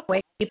Friday.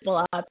 Wake people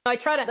up. So I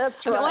try to. That's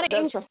right. I want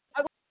That's to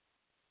right.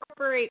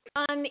 incorporate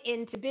fun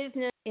into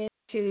business,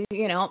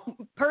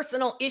 into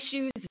personal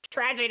issues,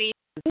 tragedies,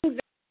 things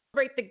that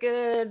celebrate the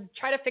good,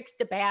 try to fix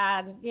the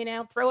bad.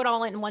 Throw it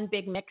all in one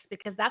big mix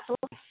because that's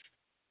life.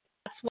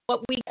 That's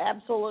what we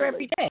absolutely do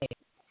every day.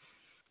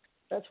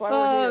 That's why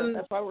we're here.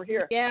 That's why we're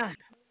here. Yeah.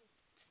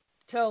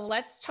 So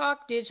let's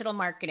talk digital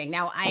marketing.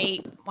 Now,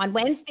 on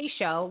Wednesday's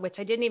show, which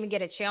I didn't even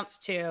get a chance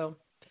to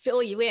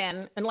fill you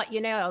in and let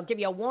you know, I'll give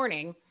you a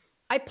warning.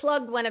 I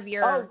plugged one of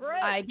your. Oh,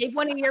 great. I gave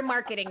one of your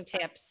marketing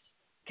tips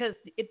because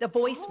the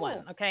voice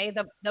one. Okay,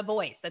 the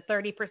voice. The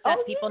 30%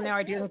 people now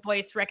are doing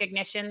voice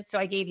recognition. So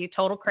I gave you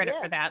total credit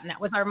for that, and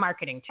that was our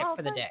marketing tip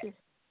for the day. You.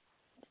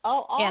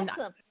 Oh, awesome.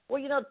 And,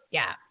 well,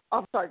 yeah.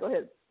 I'm sorry. Go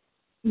ahead.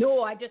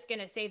 No, I'm just going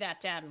to say that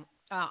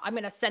I'm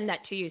going to send that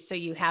to you so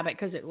you have it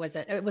because it was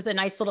a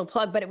nice little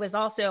plug, but it was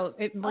also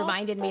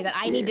reminded me that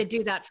I need to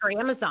do that for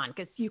Amazon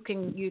because you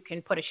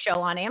can put a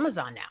show on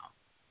Amazon now.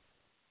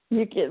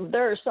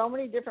 There are so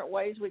many different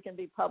ways we can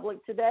be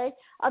public today.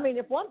 I mean,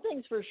 if one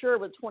thing's for sure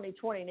with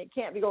 2020, and it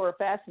can't be over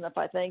fast enough,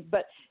 I think,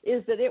 but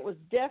is that it was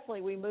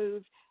definitely, we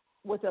moved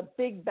with a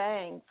big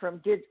bang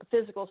from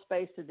physical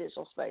space to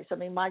digital space. I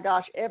mean, my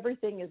gosh,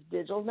 everything is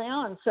digital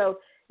now. And so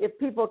if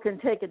people can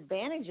take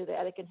advantage of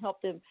that, it can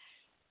help them,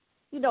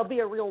 be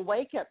a real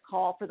wake-up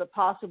call for the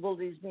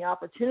possibilities and the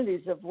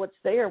opportunities of what's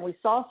there. We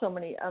saw so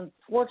many,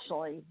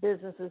 unfortunately,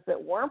 businesses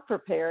that weren't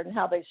prepared and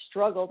how they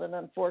struggled, and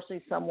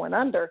unfortunately some went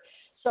under.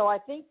 So I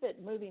think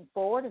that moving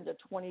forward into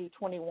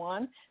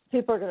 2021,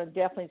 people are going to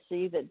definitely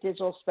see that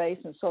digital space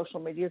and social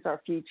media is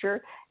our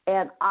future.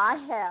 And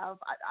I've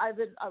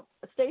been,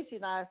 Stacy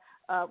and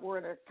I were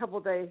in a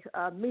couple-day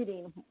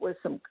meeting with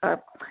some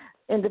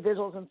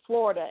individuals in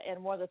Florida,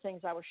 and one of the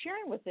things I was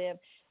sharing with them,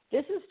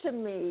 this is to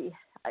me,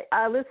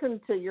 I listened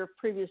to your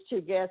previous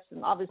two guests,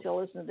 and obviously I'll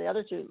listen to the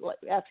other two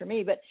after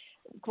me, but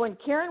when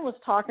Karen was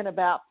talking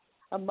about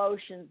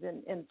emotions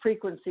and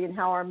frequency and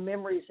how our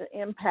memories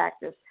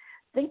impact us,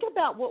 think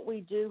about what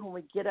we do when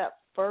we get up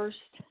first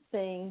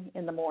thing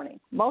in the morning.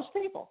 Most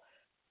people,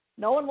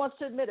 no one wants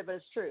to admit it, but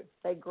it's true.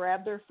 They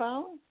grab their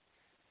phone,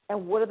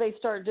 and what do they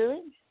start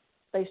doing?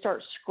 They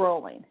start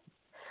scrolling.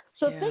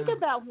 So think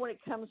about when it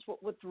comes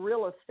with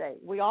real estate.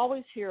 We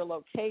always hear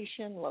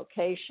location,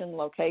 location,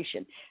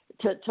 location.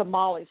 To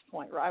Molly's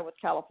point, right, with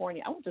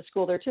California. I went to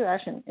school there too,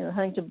 actually, in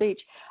Huntington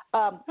Beach.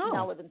 Now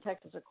I live in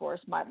Texas, of course,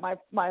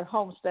 my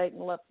home state,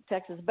 and left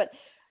Texas. But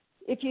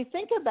if you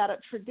think about it,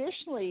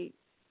 traditionally,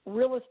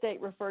 real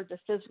estate referred to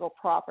physical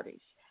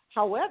properties.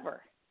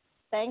 However,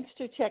 thanks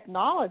to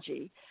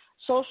technology,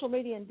 social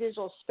media and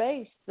digital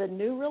space, the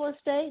new real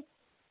estate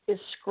is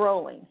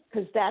scrolling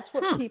because that's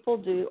what people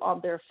do on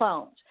their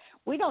phones.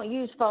 We don't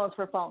use phones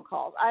for phone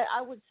calls.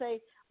 I would say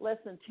less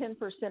than 10%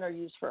 are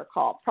used for a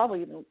call,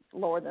 probably even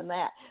lower than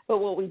that. But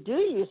what we do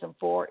use them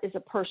for is a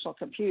personal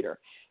computer.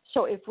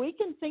 So if we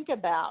can think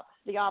about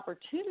the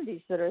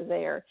opportunities that are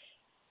there,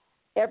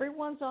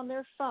 everyone's on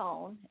their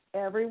phone,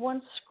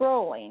 everyone's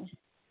scrolling,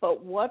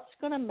 but what's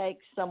going to make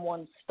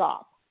someone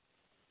stop?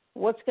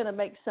 What's going to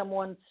make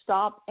someone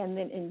stop and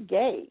then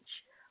engage?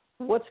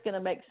 What's going to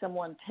make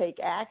someone take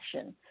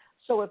action?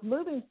 So if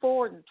moving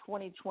forward in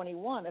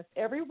 2021, if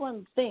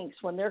everyone thinks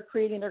when they're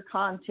creating their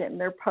content and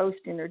they're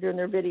posting or doing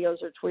their videos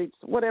or tweets,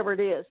 whatever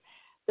it is,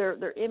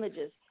 their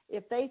images,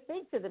 if they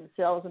think to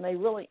themselves and they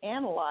really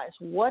analyze,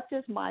 what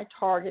does my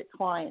target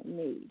client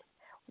need?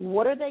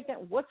 What's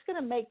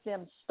going to make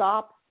them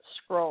stop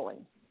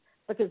scrolling?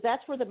 Because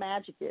that's where the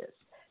magic is.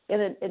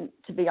 And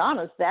to be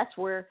honest, that's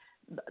where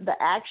the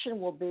action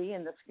will be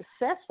and the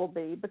success will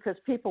be, because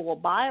people will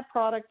buy a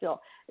product.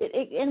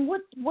 And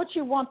what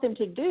you want them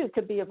to do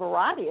could be a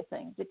variety of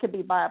things. It could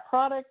be buy a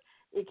product.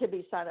 It could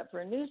be sign up for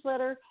a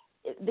newsletter.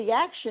 The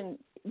action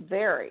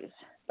varies.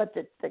 But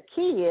the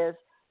key is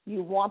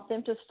you want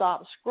them to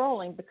stop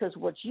scrolling, because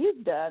what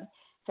you've done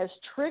has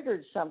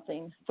triggered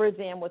something for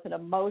them with an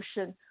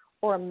emotion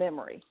or a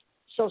memory.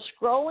 So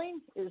scrolling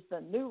is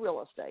the new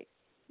real estate.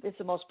 It's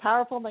the most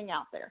powerful thing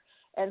out there.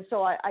 And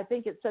so I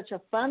think it's such a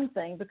fun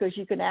thing, because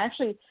you can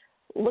actually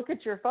look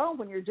at your phone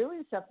when you're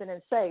doing something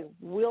and say,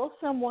 will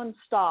someone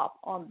stop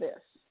on this?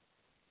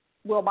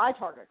 Will my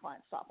target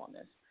client stop on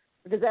this?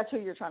 Because that's who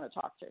you're trying to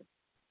talk to.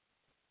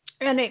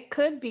 And it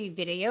could be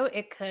video.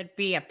 It could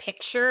be a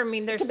picture. I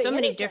mean, there's so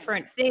many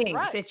different things.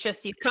 Right. It's just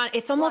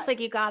it's almost like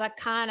you got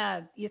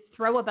to you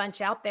throw a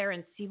bunch out there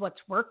and see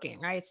what's working,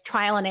 right? It's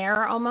trial and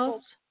error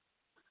almost.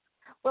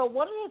 Well,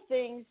 one of the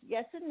things,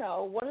 yes and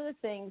no, one of the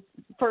things,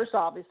 first,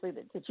 obviously,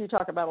 that you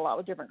talk about a lot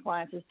with different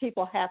clients is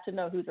people have to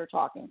know who they're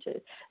talking to.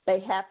 They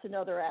have to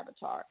know their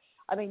avatar.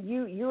 I mean,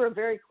 you are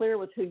very clear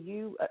with who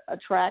you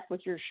attract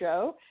with your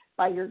show.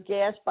 by your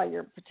guests, by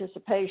your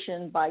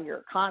participation, by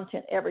your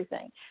content,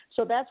 everything.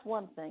 So that's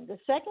one thing. The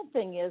second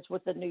thing is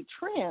with the new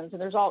trends, and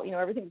there's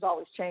everything's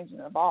always changing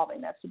and evolving.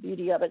 That's the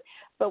beauty of it.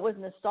 But with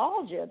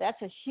nostalgia,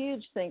 that's a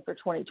huge thing for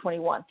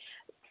 2021.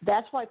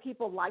 That's why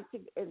people like to,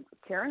 and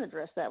Karen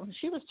addressed that when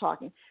she was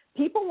talking,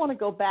 people want to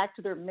go back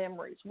to their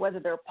memories,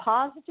 whether they're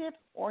positive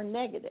or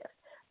negative.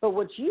 But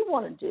what you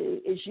want to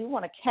do is you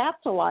want to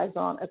capitalize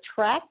on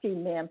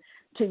attracting them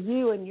to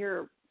you and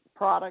your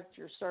product,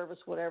 your service,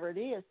 whatever it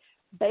is,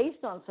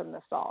 based on some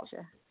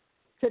nostalgia.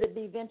 Could it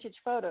be vintage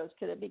photos?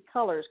 Could it be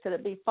colors? Could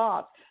it be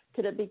fonts?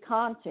 Could it be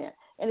content?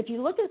 And if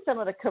you look at some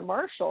of the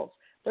commercials,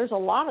 there's a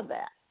lot of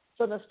that.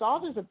 So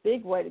nostalgia is a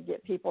big way to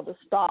get people to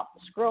stop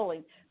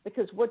scrolling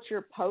because what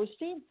you're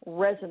posting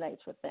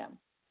resonates with them.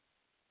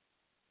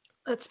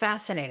 That's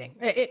fascinating.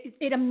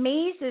 It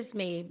amazes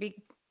me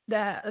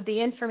the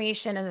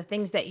information and the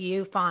things that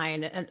you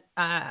find. And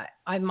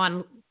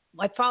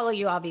I follow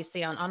you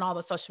obviously on all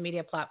the social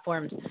media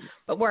platforms,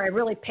 but where I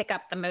really pick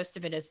up the most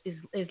of it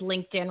is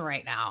LinkedIn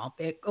right now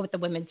with the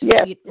Women's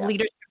Leadership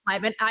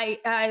Live. And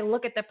I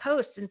look at the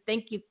posts and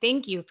thank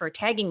you for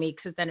tagging me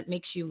because then it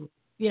makes you,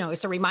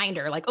 it's a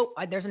reminder like, oh,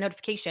 there's a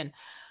notification.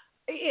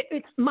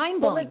 It's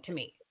mind blowing to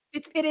me.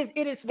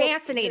 It is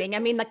fascinating. I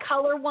mean, the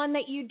color one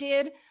that you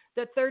did,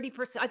 the 30%,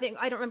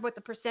 I don't remember what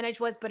the percentage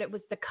was, but it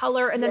was the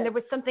color. And then there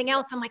was something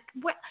else. I'm like,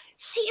 what?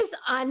 She is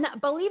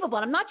unbelievable.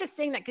 And I'm not just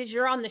saying that because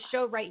you're on the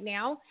show right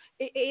now.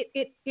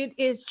 It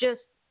is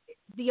just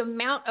the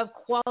amount of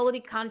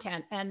quality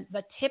content and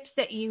the tips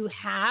that you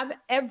have.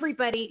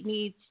 Everybody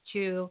needs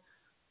to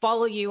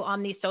follow you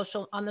on the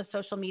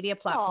social media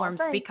platforms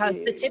because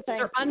the tips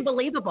are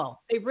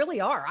unbelievable. They really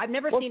are. I've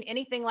never seen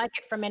anything like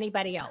it from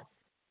anybody else.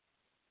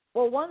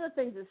 Well, one of the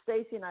things that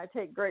Stacy and I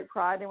take great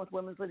pride in with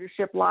Women's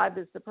Leadership Live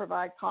is to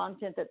provide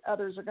content that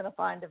others are going to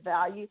find of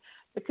value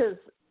because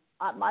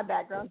my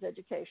background's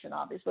education,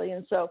 obviously.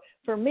 And so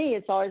for me,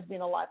 it's always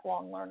been a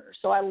lifelong learner.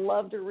 So I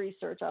love to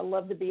research. I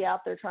love to be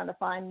out there trying to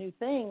find new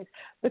things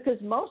because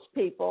most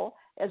people,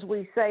 as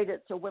we say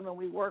to women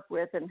we work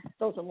with, and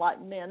those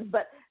enlightened men,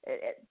 but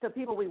to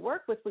people we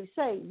work with, we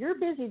say, you're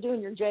busy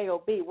doing your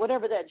JOB,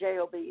 whatever that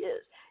JOB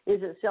is.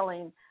 Is it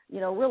selling,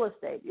 real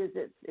estate? Is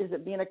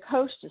it being a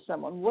coach to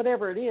someone?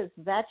 Whatever it is,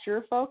 that's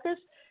your focus.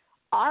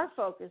 Our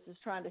focus is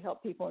trying to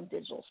help people in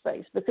digital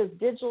space because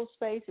digital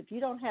space, if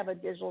you don't have a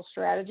digital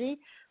strategy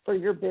for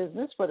your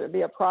business, whether it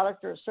be a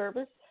product or a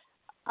service,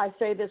 I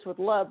say this with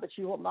love, but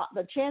you will not.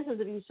 The chances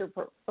of you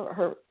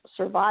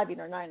surviving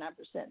are 99%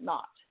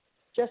 not,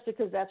 just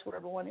because that's where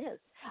everyone is.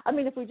 I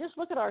mean, if we just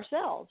look at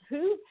ourselves,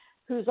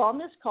 who's on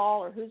this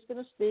call or who's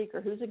going to speak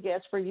or who's a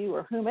guest for you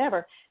or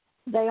whomever,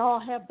 they all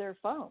have their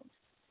phones.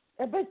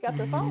 Everybody's got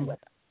their phone with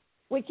them.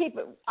 We keep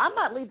it. I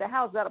might leave the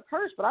house without a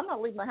purse, but I'm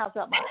not leaving the house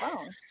without my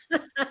phone.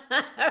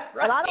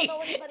 Right. And I don't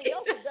know anybody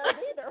else who does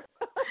either.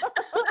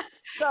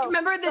 So,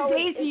 remember the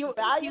days you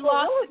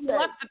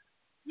left the,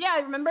 Yeah,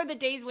 remember the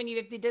days when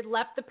you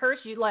left the purse,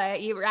 you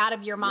were out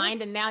of your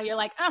mind, and now you're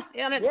like, oh,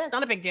 it's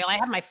not a big deal. I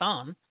have my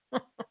phone.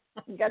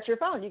 You got your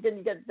phone. You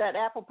can get that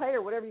Apple Pay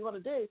or whatever you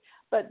want to do,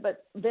 but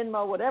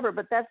Venmo, whatever.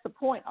 But that's the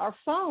point. Our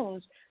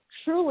phones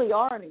truly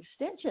are an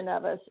extension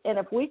of us, and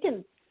if we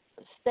can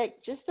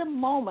take just a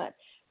moment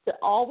to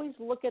always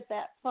look at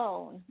that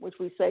phone, which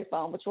we say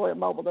phone, which is really a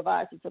mobile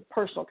device, it's a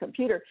personal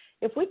computer.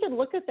 If we can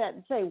look at that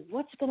and say,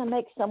 what's going to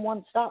make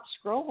someone stop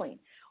scrolling?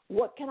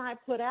 What can I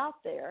put out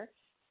there?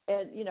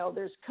 And,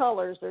 there's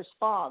colors, there's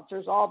fonts,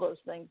 there's all those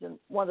things. And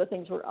one of the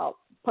things I'll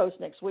post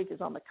next week is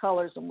on the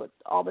colors and what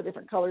all the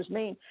different colors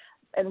mean.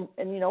 And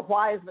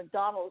why is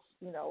McDonald's,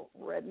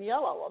 red and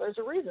yellow? Well, there's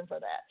a reason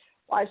for that.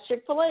 Why is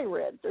Chick-fil-A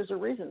red? There's a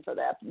reason for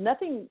that.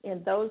 Nothing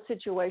in those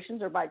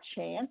situations are by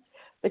chance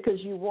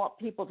because you want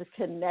people to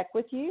connect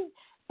with you,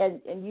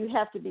 and you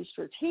have to be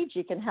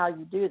strategic in how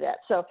you do that.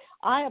 So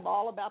I am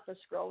all about the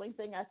scrolling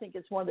thing. I think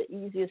it's one of the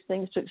easiest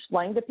things to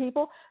explain to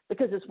people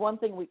because it's one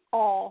thing we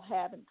all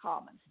have in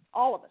common,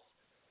 all of us,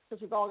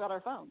 because we've all got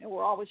our phone, and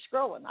we're always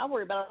scrolling. I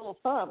worry about our little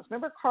thumbs.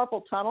 Remember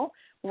carpal tunnel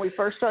when we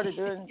first started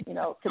doing,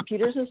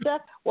 computers and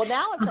stuff? Well,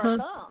 now it's our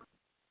thumb.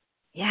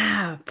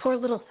 Yeah, poor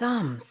little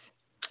thumbs.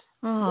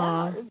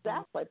 Aww. Yeah,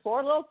 exactly.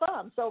 Poor little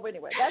thumb. So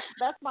anyway,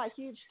 that's my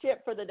huge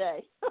tip for the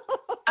day.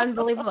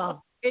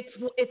 Unbelievable.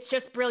 It's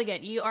just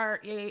brilliant.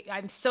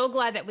 I'm so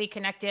glad that we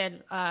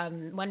connected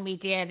when we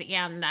did,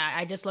 and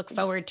I just look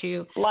forward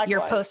to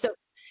your post. So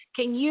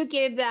can you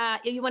give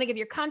you want to give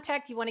your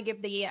contact? You want to give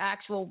the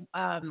actual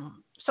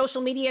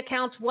social media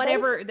accounts,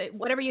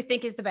 whatever you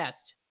think is the best.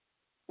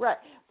 Right.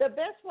 The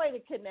best way to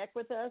connect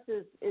with us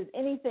is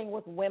anything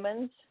with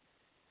women's,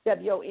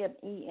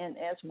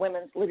 WOMENS,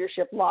 Women's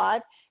Leadership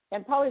Live.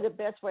 And probably the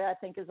best way, I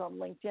think, is on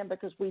LinkedIn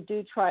because we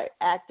do try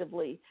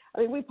actively. I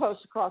mean, we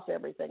post across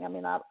everything. I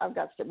mean,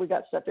 we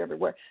got stuff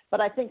everywhere.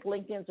 But I think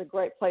LinkedIn's a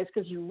great place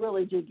because you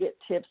really do get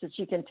tips that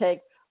you can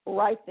take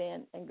right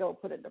then and go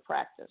put into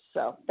practice.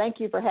 So thank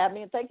you for having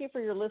me, and thank you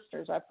for your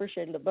listeners. I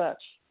appreciate it a bunch.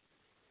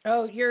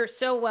 Oh, you're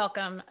so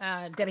welcome,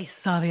 Debbie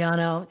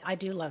Saviano. I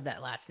do love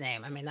that last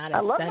name. I mean, that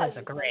is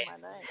a great.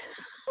 My name.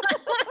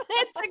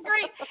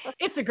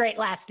 It's a great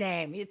last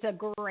name. It's a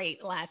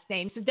great last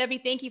name. So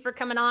Debbie, thank you for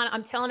coming on.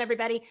 I'm telling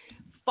everybody,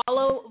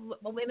 follow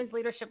Women's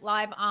Leadership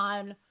Live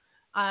on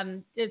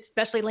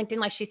especially LinkedIn.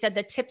 Like she said,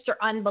 the tips are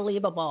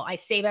unbelievable. I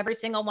save every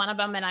single one of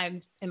them, and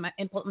I'm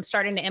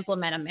starting to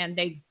implement them, and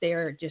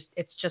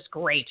it's just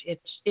great.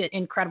 It's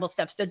incredible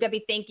stuff. So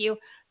Debbie, thank you.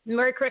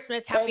 Merry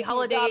Christmas, Happy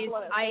Holidays.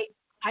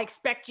 I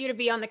expect you to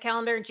be on the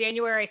calendar in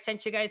January. I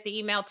sent you guys the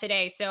email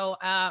today, so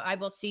I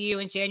will see you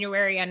in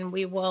January, and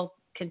we will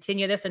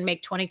continue this and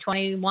make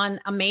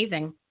 2021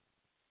 amazing.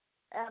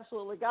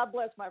 Absolutely. God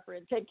bless, my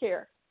friend. Take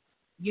care.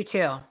 You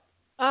too.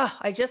 Oh,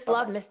 I just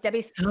love Miss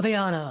Debbie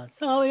Salviano.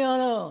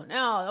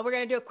 Now, we're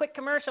going to do a quick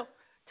commercial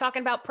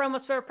talking about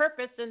promos for a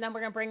purpose, and then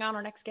we're going to bring on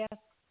our next guest.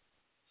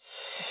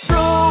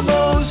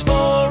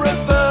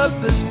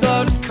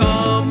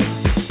 Promosforapurpose.com.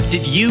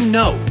 Did you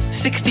know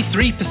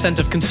 63%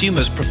 of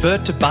consumers prefer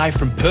to buy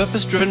from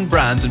purpose-driven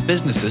brands and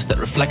businesses that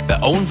reflect their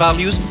own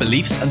values,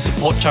 beliefs, and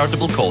support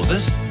charitable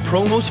causes?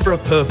 Promos for a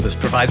Purpose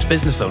provides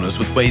business owners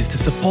with ways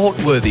to support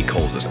worthy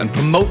causes and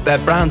promote their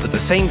brands at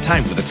the same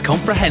time with its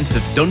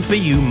comprehensive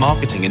done-for-you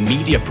marketing and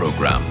media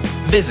program.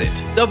 Visit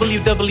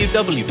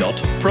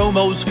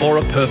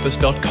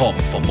www.promosforapurpose.com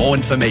for more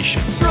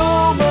information.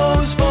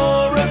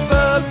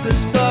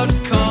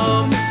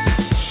 Promosforapurpose.com.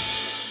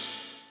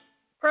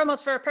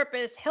 Promos for a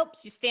Purpose helps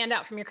you stand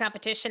out from your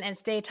competition and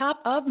stay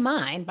top of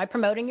mind by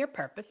promoting your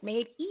purpose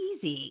made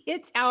easy.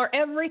 It's our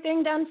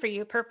everything done for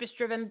you,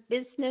 purpose-driven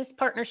business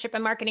partnership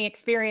and marketing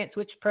experience,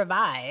 which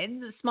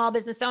provides small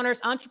business owners,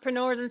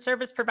 entrepreneurs, and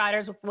service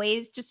providers with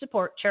ways to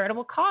support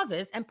charitable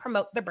causes and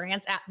promote the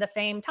brands at the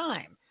same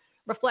time.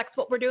 Reflects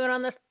what we're doing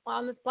on this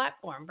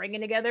platform,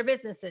 bringing together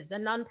businesses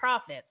and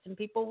nonprofits and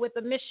people with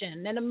a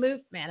mission and a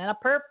movement and a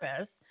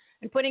purpose,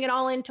 and putting it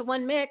all into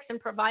one mix and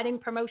providing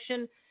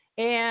promotion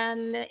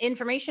and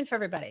information for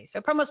everybody. So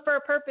Promos for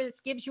a Purpose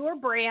gives your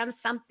brand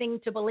something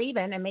to believe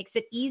in and makes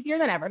it easier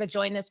than ever to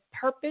join this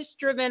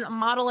purpose-driven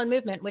model and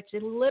movement, which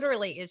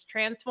literally is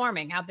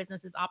transforming how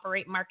businesses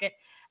operate, market,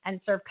 and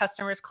serve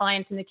customers,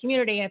 clients, in the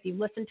community. And if you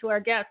listen to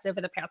our guests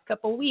over the past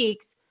couple of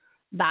weeks,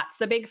 that's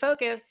the big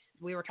focus.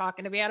 We were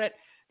talking about it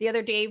the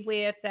other day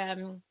with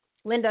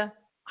Linda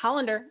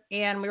Hollander,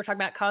 and we were talking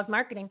about cause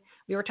marketing.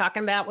 We were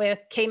talking about with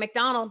Kay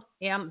McDonald,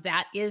 and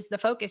that is the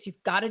focus. You've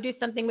got to do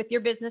something with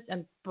your business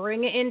and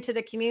bring it into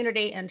the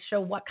community and show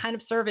what kind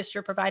of service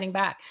you're providing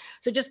back.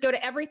 So just go to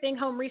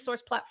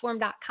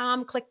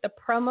everythinghomeresourceplatform.com, click the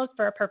Promos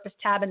for a Purpose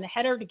tab in the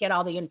header to get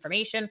all the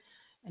information.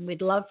 And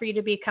we'd love for you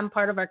to become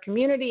part of our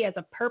community as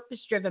a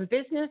purpose-driven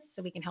business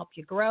so we can help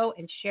you grow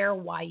and share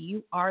why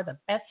you are the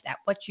best at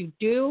what you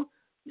do.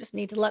 You just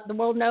need to let the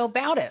world know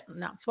about it. And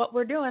that's what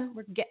we're doing.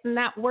 We're getting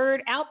that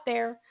word out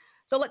there.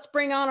 So let's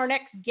bring on our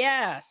next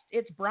guest.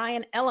 It's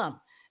Brian Elam,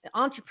 the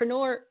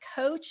entrepreneur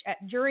coach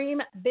at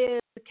Dream Biz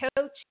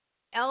Coach.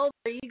 Are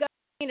you guys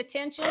paying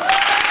attention?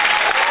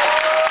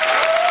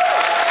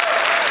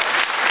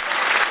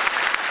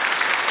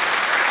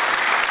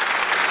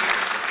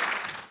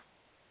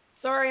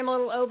 Sorry, I'm a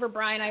little over,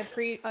 Brian. I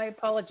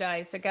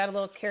apologize. I got a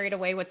little carried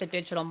away with the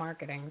digital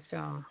marketing.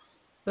 So,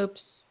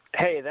 oops.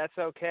 Hey, that's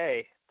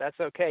okay. That's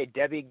okay.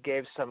 Debbie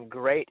gave some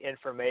great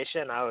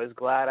information. I was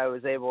glad I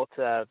was able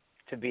to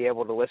be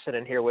able to listen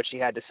and hear what she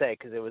had to say,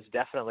 because it was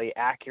definitely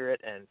accurate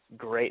and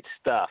great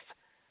stuff.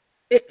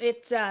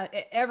 It's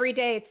every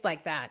day it's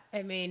like that.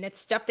 I mean, it's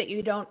stuff that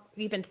you don't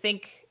even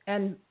think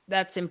and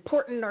that's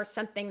important, or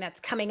something that's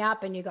coming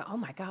up and you go, oh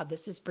my God,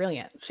 this is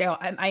brilliant. So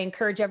I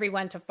encourage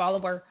everyone to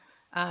follow her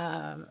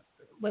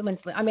women's.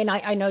 I mean,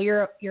 I know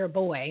you're a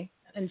boy,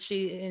 and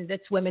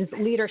that's Women's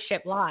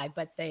Leadership Live,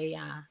 but they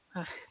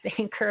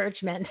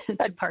encourage men to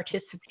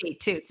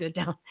participate too. So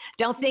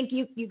don't think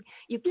you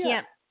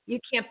can't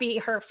be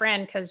her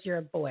friend because you're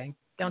a boy.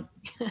 Don't.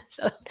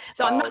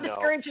 so I'm not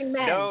discouraging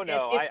men. No,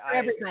 it's for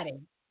everybody.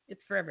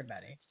 It's for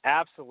everybody.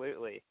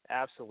 Absolutely,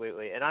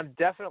 and I'm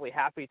definitely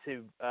happy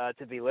to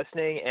be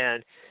listening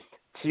and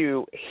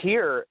to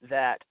hear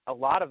that a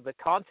lot of the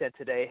content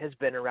today has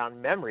been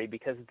around memory,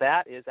 because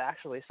that is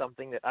actually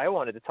something that I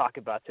wanted to talk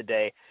about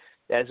today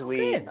as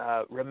we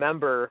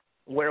remember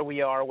where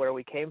we are, where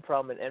we came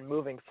from, and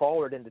moving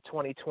forward into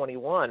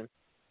 2021.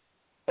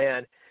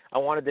 And I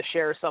wanted to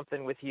share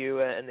something with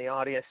you and the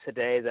audience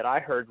today that I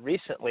heard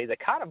recently that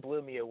kind of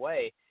blew me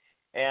away.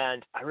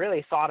 And I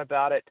really thought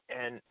about it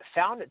and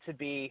found it to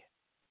be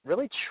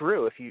really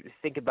true if you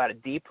think about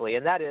it deeply.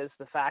 And that is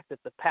the fact that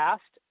the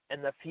past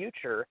and the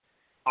future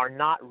are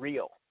not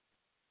real.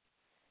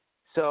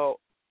 So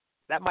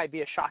that might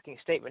be a shocking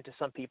statement to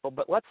some people,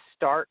 but let's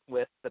start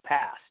with the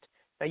past.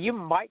 Now, you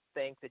might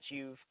think that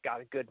you've got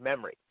a good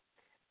memory,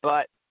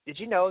 but did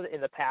you know that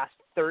in the past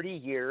 30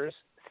 years,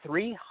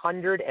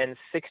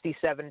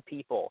 367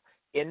 people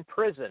in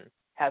prison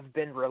have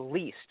been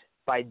released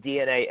by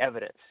DNA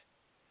evidence?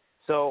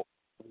 So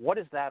what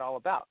is that all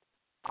about?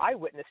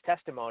 Eyewitness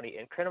testimony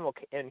in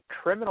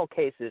criminal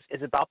cases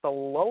is about the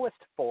lowest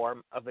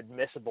form of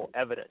admissible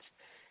evidence,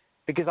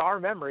 because our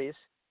memories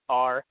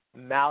are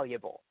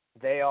malleable.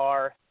 They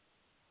are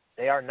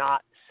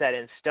not set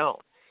in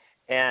stone.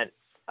 And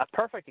a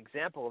perfect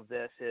example of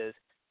this is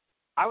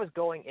I was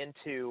going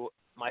into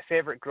my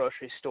favorite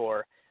grocery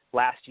store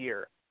last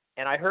year,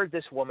 and I heard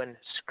this woman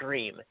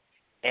scream,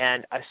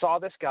 and I saw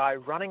this guy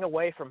running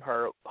away from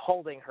her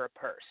holding her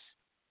purse.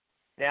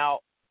 Now,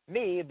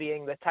 me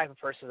being the type of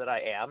person that I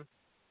am,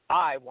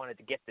 I wanted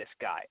to get this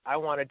guy. I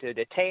wanted to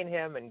detain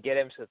him and get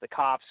him so that the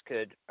cops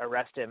could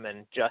arrest him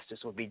and justice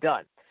would be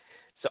done.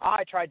 So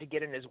I tried to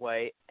get in his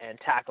way and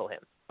tackle him.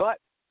 But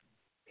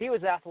he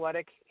was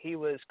athletic, he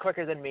was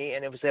quicker than me,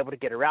 and he was able to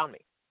get around me.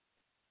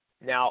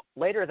 Now,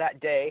 later that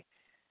day,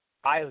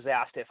 I was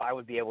asked if I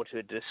would be able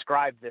to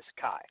describe this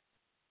guy.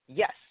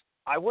 Yes,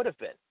 I would have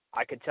been.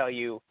 I could tell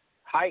you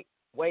height,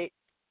 weight,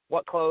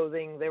 what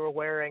clothing they were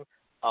wearing,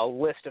 a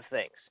list of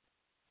things.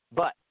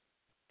 But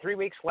 3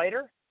 weeks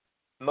later,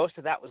 most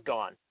of that was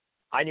gone.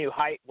 I knew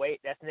height,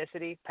 weight,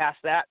 ethnicity. Past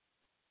that,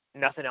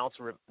 nothing else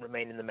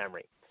remained in the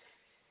memory.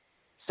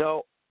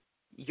 So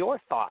your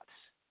thoughts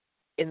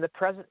in the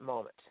present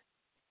moment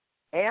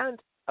and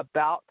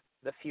about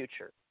the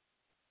future,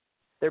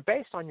 they're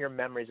based on your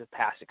memories of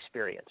past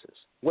experiences,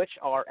 which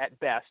are at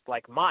best,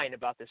 like mine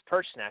about this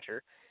purse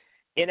snatcher,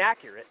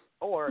 inaccurate,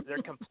 or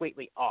they're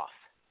completely off.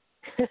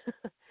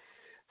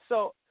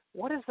 So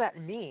what does that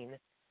mean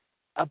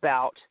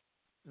about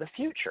the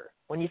future?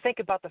 When you think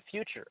about the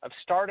future of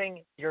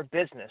starting your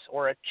business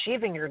or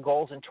achieving your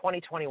goals in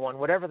 2021,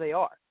 whatever they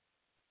are,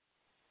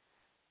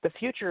 the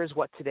future is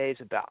what today is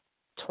about,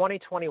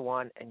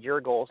 2021 and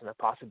your goals and the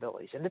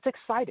possibilities. And it's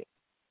exciting,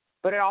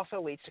 but it also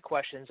leads to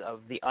questions of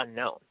the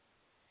unknown,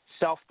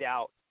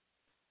 self-doubt,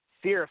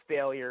 fear of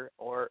failure,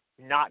 or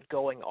not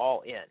going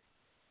all in.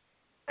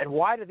 And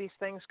why do these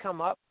things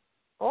come up?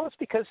 Well, it's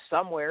because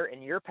somewhere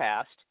in your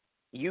past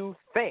you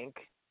think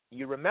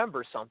you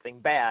remember something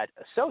bad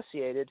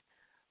associated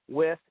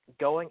with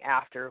going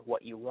after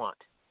what you want.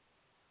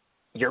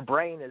 Your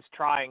brain is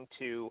trying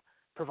to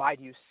provide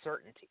you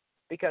certainty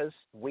because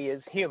we as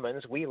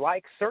humans, we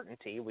like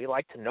certainty. We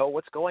like to know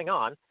what's going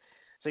on.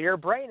 So your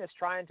brain is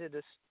trying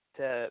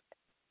to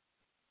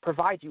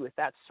provide you with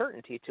that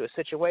certainty to a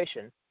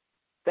situation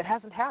that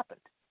hasn't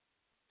happened.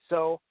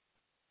 So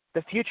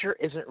the future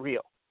isn't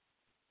real,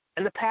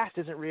 and the past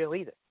isn't real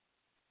either.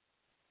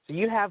 So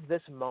you have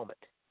this moment.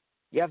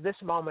 You have this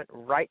moment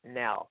right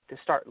now to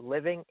start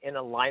living in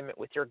alignment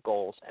with your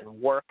goals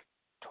and work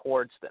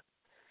towards them.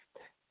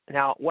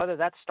 Now, whether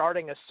that's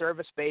starting a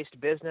service-based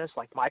business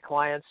like my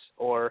clients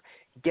or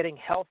getting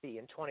healthy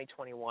in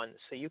 2021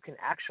 so you can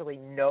actually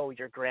know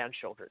your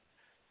grandchildren,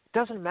 it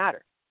doesn't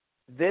matter.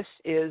 This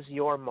is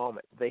your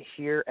moment, the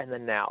here and the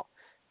now.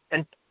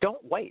 And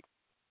don't wait.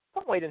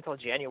 Don't wait until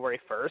January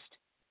 1st.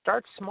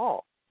 Start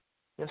small.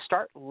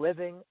 Start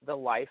living the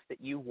life that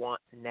you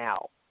want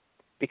now,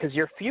 because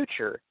your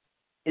future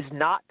is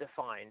not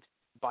defined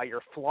by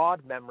your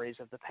flawed memories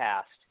of the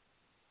past,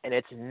 and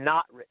it's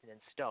not written in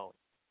stone.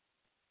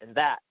 And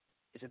that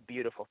is a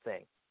beautiful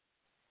thing.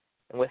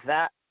 And with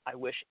that, I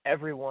wish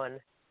everyone,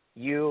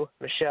 you,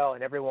 Michelle,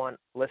 and everyone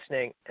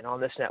listening and on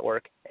this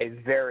network, a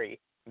very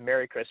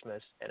Merry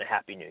Christmas and a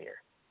Happy New Year.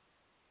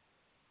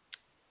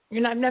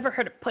 I've never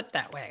heard it put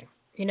that way.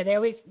 They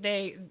always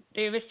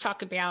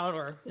talk about,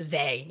 or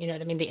they,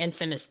 the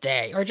infamous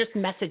they, or just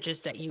messages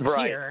that you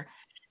hear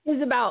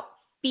is about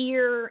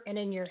fear and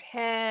in your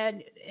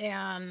head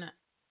and,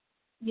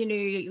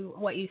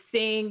 what you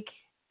think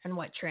and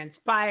what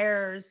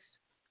transpires.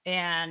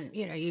 And,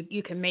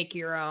 you can make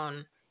your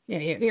own,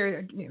 you're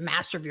a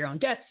master of your own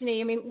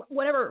destiny. I mean,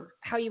 whatever,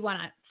 how you want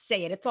to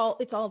say it, it's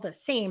all the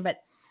same,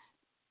 but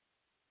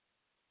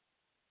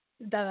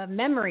the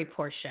memory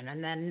portion,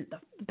 and then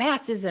the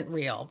past isn't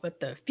real, but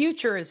the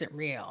future isn't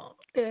real.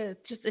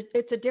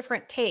 It's a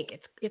different take.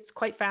 It's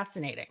quite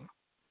fascinating.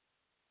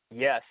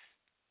 Yes,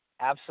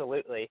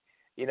 absolutely.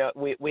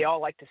 We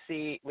all like to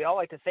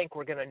think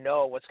we're going to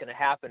know what's going to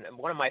happen. And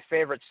one of my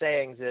favorite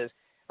sayings is,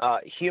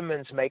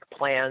 humans make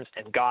plans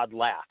and God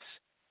laughs.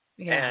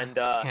 Yeah. And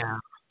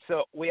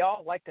so we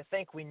all like to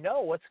think we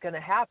know what's going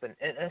to happen,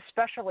 and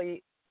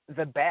especially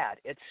the bad.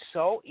 It's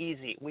so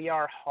easy. We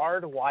are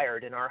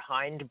hardwired in our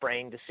hind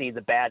brain to see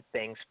the bad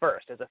things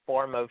first as a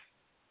form of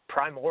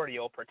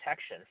primordial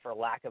protection, for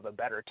lack of a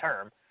better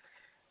term.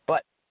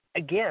 But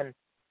again,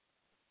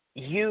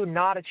 you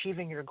not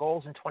achieving your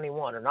goals in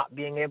 21, or not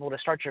being able to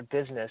start your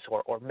business,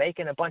 or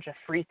making a bunch of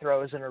free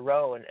throws in a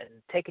row and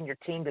taking your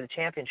team to the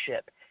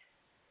championship,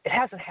 it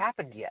hasn't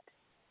happened yet.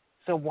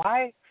 So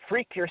why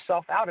freak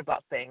yourself out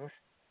about things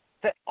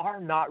that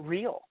are not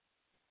real?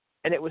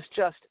 And it was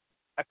just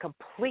a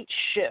complete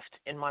shift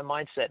in my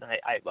mindset, and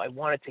I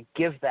wanted to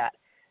give that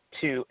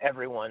to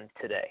everyone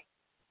today.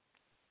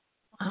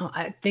 Oh,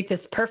 I think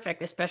that's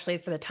perfect,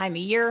 especially for the time of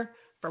year,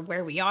 for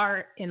where we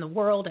are in the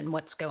world and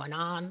what's going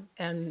on.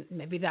 And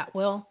maybe that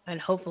will, and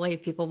hopefully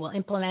people will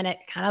implement it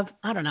kind of,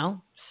 I don't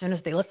know, as soon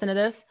as they listen to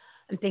this,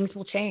 and things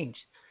will change.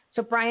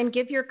 So Brian,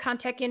 give your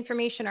contact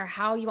information or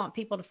how you want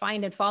people to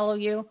find and follow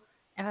you,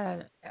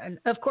 and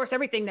of course,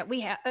 everything that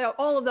we have,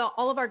 all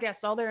of our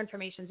guests, all their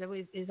information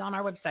is on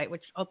our website,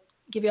 which I'll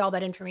give you all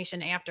that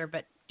information after.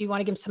 But do you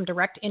want to give them some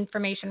direct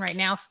information right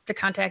now to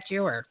contact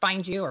you or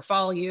find you or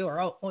follow you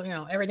or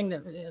everything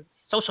that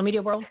social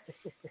media world?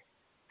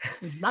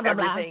 Blah, blah,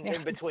 blah. Everything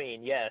in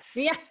between, yes.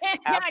 Yeah,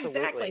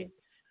 absolutely.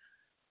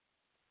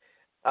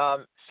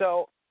 Exactly.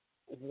 So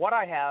what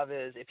I have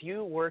is, if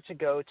you were to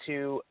go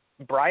to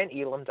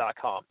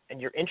brianelam.com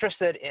and you're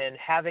interested in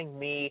having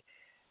me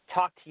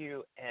talk to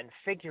you and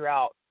figure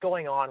out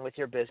going on with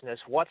your business,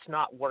 what's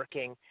not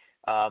working,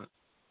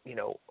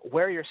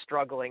 where you're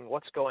struggling,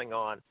 what's going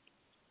on,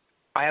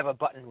 I have a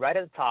button right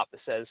at the top that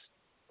says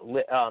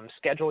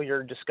schedule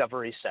your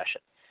discovery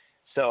session.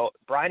 So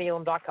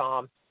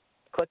brianelam.com,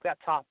 click that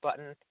top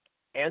button,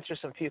 answer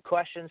some few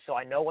questions so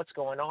I know what's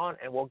going on,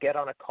 and we'll get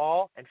on a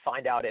call and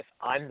find out if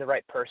I'm the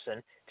right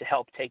person to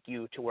help take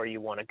you to where you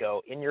want to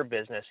go in your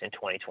business in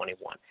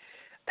 2021.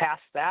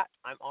 Past that,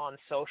 I'm on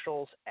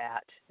socials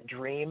at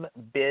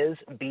DreamBiz,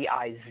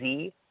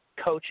 B-I-Z,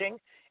 coaching,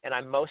 and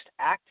I'm most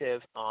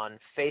active on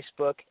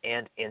Facebook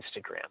and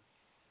Instagram.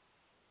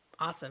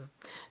 Awesome.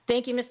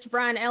 Thank you, Mr.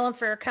 Brian Elam,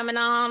 for coming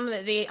on,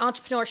 the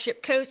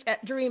entrepreneurship coach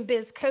at Dream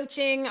Biz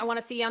Coaching. I want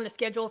to see you on the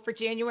schedule for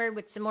January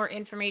with some more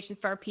information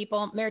for our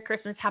people. Merry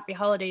Christmas, happy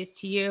holidays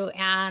to you,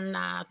 and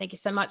thank you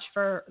so much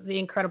for the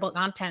incredible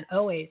content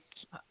always.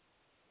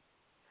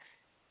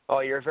 Oh,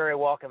 you're very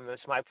welcome.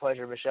 It's my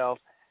pleasure, Michelle.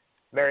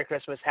 Merry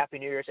Christmas, Happy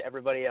New Year to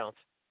everybody else.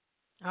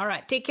 All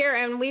right, take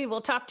care, and we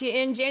will talk to you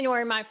in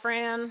January, my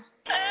friend.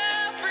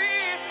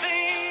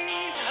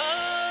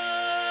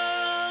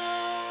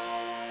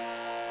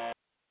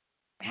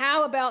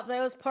 How about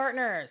those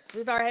partners?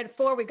 We've already had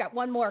 4. We've got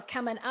 1 more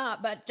coming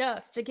up. But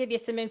just to give you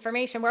some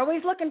information, we're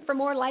always looking for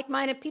more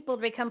like-minded people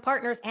to become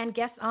partners and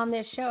guests on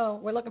this show.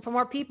 We're looking for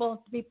more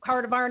people to be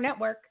part of our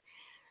network.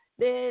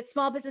 The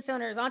small business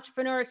owners,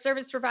 entrepreneurs,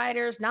 service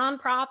providers,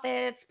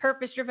 nonprofits,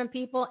 purpose-driven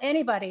people,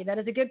 anybody that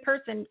is a good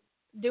person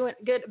doing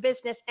good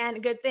business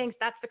and good things,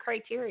 that's the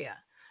criteria.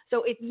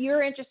 So if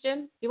you're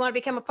interested, you want to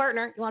become a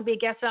partner, you want to be a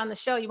guest on the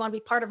show, you want to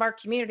be part of our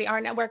community, our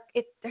network,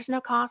 there's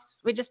no cost.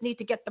 We just need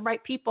to get the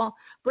right people,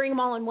 bring them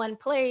all in one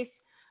place,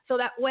 so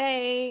that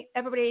way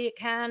everybody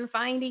can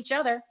find each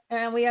other.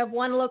 And we have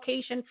one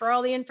location for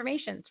all the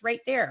information. It's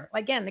right there.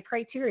 Again, the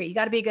criteria, you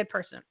got to be a good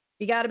person.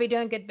 You got to be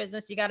doing good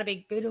business. You got to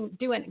be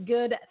doing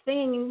good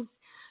things.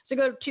 So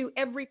go to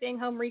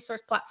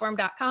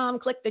everythinghomeresourceplatform.com,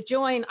 click the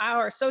Join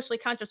Our Socially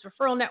Conscious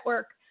Referral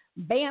Network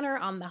banner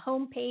on the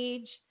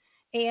homepage,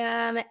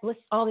 and it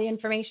lists all the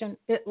information.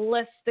 It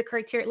lists the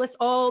criteria, it lists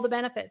all the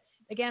benefits.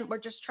 Again, we're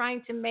just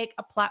trying to make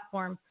a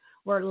platform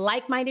where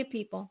like-minded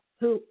people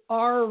who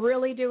are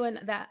really doing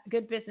that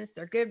good business,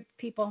 they're good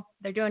people,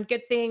 they're doing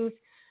good things,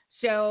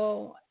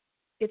 so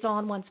it's all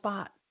in one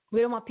spot. We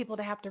don't want people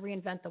to have to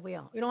reinvent the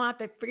wheel. We don't have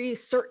to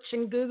search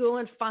and Google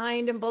and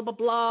find and blah, blah,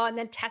 blah, and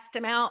then test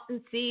them out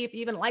and see if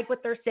you even like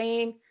what they're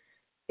saying.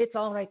 It's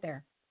all right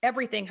there.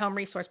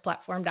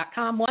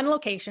 everythinghomeresourceplatform.com, one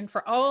location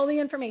for all the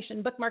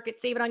information. Bookmark it,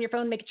 save it on your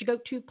phone, make it your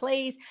go-to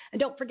plays, and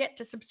don't forget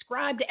to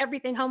subscribe to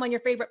Everything Home on your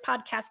favorite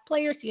podcast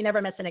player so you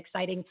never miss an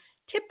exciting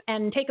tip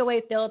and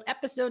takeaway-filled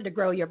episode to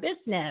grow your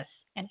business,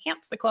 enhance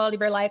the quality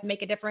of your life,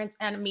 make a difference,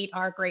 and meet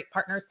our great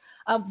partners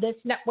of this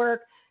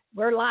network.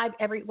 We're live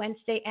every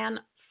Wednesday and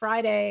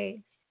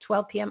Friday,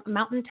 12 p.m.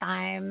 Mountain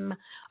Time.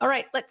 All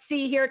right, let's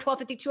see here,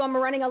 12:52. I'm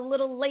running a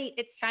little late.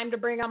 It's time to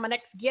bring on my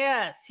next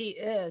guest. He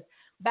is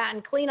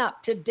batting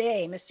cleanup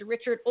today, Mr.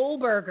 Richard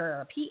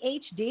Olberger,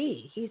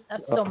 PhD. He's a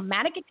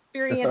somatic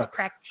experience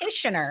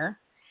practitioner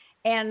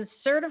and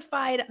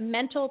certified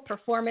mental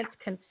performance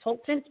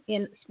consultant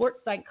in sports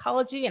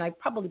psychology. And I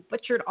probably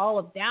butchered all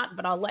of that,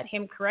 but I'll let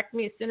him correct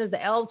me as soon as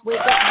the L's wake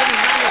up.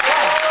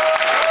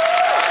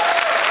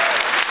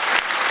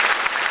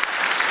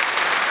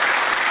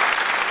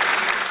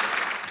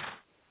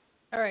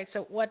 All right,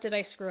 so what did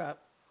I screw up?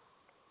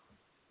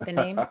 The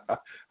name?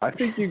 I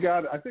think you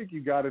got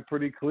it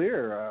pretty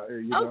clear.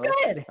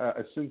 Good.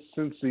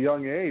 Since a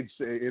young age,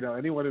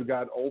 anyone who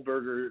got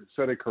Olberger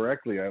said it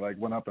correctly, I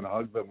went up and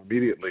hugged them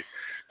immediately.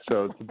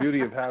 So it's the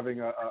beauty of having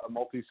a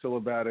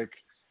multisyllabic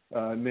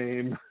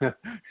name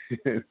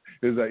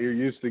is that you're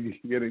used to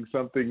getting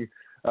something.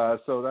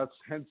 So that's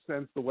hence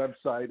the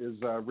website is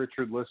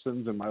Richard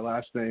Listens, and my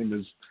last name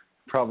is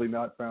probably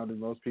not found in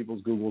most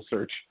people's Google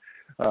search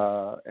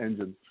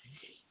engine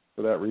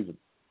for that reason.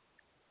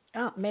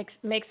 Oh,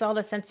 makes all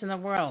the sense in the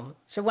world.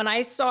 So when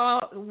I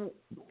saw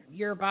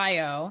your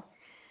bio,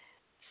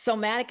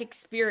 somatic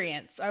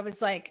experience, I was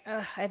like,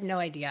 I have no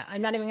idea.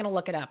 I'm not even going to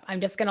look it up. I'm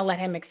just going to let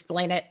him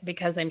explain it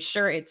because I'm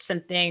sure it's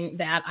something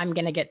that I'm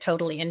going to get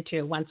totally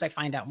into once I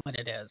find out what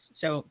it is.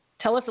 So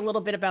tell us a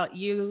little bit about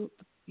you,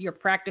 your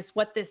practice,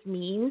 what this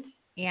means,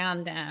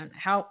 and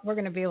how we're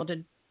going to be able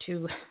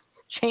to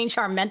change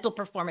our mental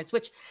performance,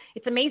 which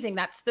it's amazing.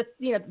 That's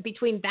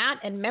between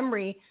that and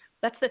memory,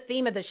 that's the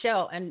theme of the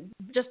show. And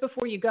just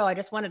before you go, I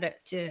just wanted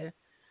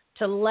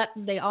to let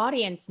the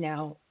audience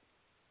know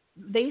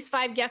these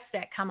 5 guests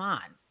that come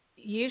on,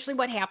 usually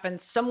what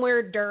happens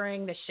somewhere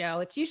during the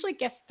show, it's usually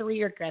guest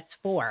 3 or guest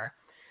 4.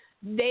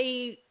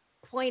 they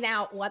point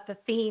out what the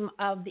theme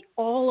of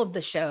all of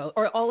the show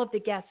or all of the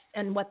guests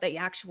and what the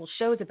actual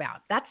show's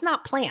about. That's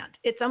not planned.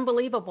 It's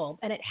unbelievable.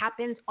 And it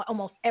happens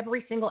almost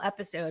every single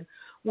episode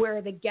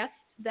where the guests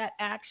that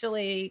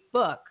actually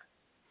book,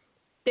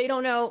 they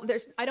don't know.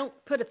 I don't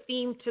put a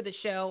theme to the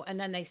show and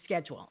then they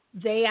schedule.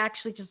 They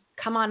actually just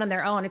come on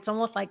their own. It's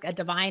almost like a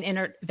divine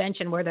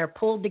intervention where they're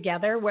pulled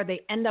together, where they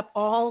end up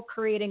all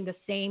creating the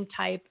same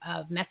type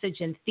of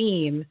message and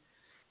theme,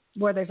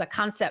 where there's a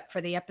concept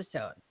for the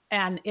episode.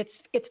 And it's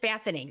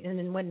fascinating. And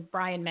then when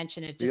Brian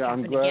mentioned it, just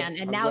happened again.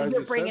 And now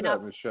you're bringing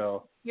up,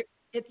 Michelle.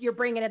 You're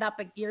bringing it up.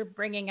 You're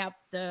bringing up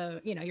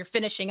you're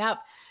finishing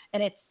up,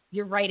 and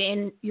you're right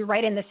in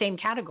the same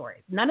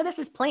category. None of this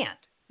is planned.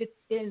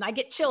 And I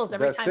get chills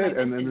every time. That's it.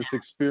 And then that. this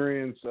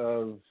experience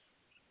of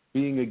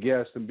being a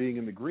guest and being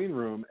in the green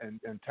room and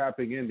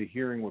tapping into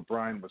hearing what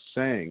Brian was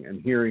saying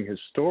and hearing his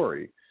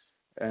story.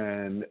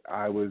 And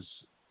I was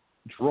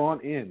drawn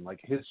in, like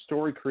his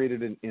story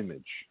created an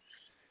image,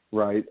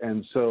 right?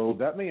 And so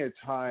that may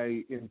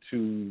tie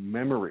into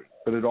memory,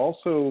 but it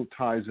also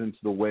ties into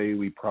the way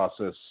we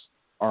process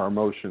our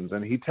emotions.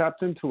 And he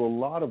tapped into a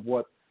lot of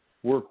what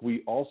work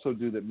we also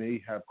do that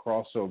may have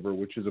crossover,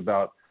 which is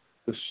about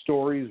the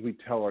stories we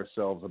tell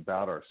ourselves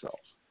about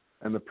ourselves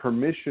and the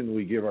permission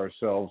we give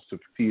ourselves to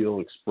feel,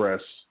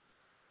 express,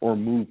 or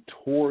move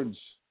towards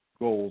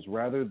goals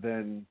rather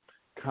than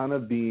kind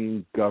of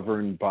being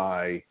governed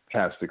by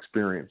past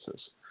experiences.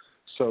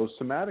 So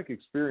somatic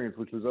experience,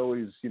 which was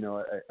always,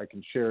 I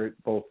can share it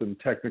both in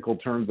technical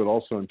terms, but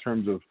also in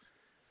terms of,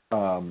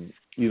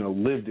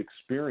 lived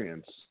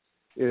experience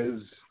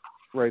is,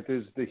 right,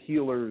 there's the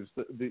healers,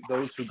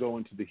 those who go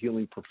into the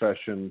healing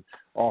profession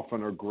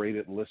often are great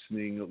at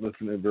listening,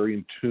 they're very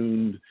in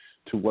tuned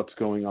to what's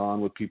going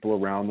on with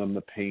people around them,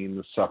 the pain,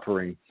 the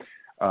suffering.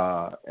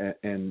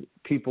 And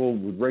people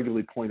would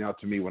regularly point out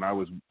to me when I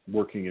was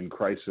working in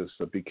crisis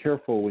that be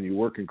careful when you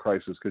work in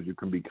crisis because you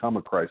can become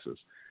a crisis.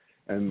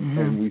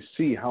 And we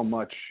see how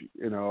much,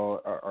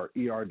 our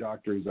ER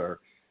doctors, our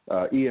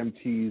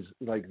EMTs,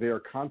 like they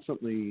are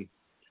constantly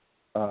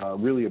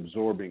really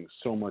absorbing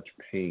so much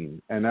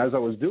pain. And as I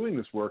was doing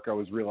this work, I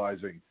was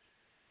realizing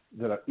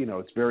that,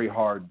 it's very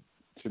hard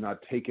to not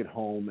take it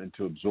home and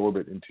to absorb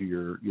it into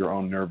your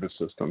own nervous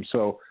system.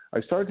 So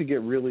I started to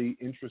get really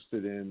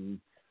interested in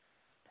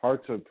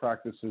parts of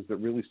practices that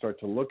really start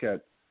to look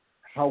at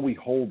how we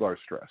hold our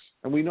stress.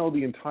 And we know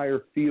the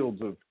entire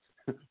fields of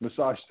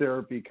massage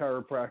therapy,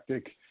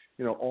 chiropractic,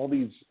 all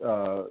these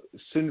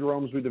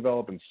syndromes we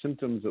develop and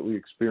symptoms that we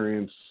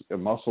experience,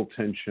 muscle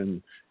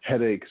tension,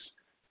 headaches,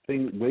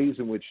 ways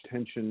in which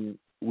tension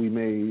we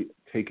may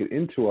take it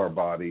into our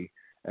body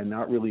and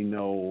not really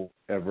know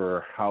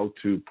ever how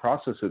to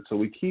process it. So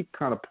we keep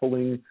kind of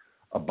pulling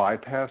a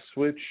bypass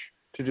switch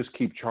to just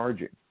keep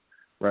charging,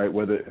 right?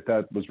 Whether if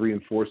that was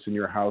reinforced in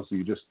your house,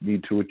 you just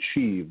need to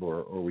achieve,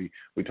 or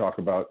we talk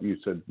about, you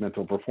said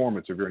mental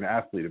performance. If you're an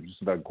athlete, if it's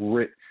just about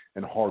grit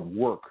and hard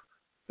work,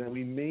 then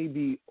we may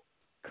be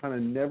kind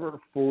of never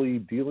fully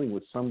dealing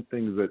with some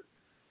things that,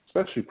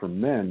 especially for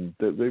men,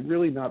 that they're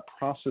really not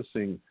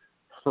processing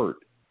hurt,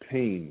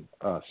 pain,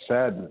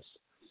 sadness,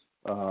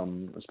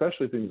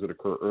 especially things that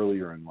occur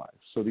earlier in life.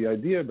 So the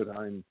idea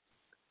behind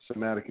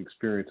somatic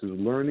experience is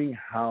learning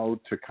how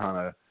to kind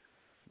of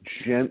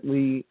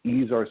gently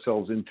ease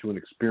ourselves into an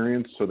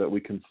experience so that we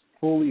can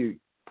fully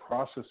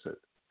process it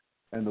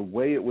and the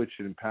way at which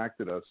it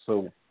impacted us.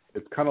 So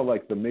it's kind of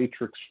like the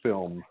Matrix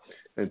film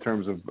in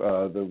terms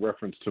of the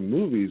reference to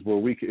movies, where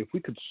if we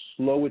could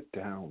slow it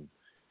down,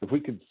 if we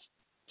could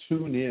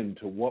tune in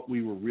to what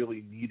we were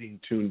really needing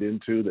tuned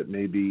into, that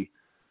maybe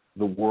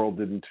the world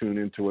didn't tune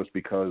into us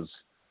because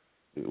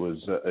it was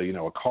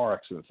a car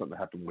accident, something that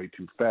happened way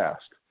too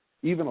fast.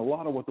 Even a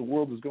lot of what the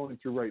world is going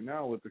through right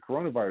now with the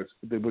coronavirus,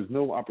 there was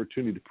no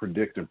opportunity to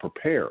predict and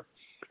prepare.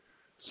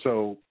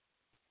 So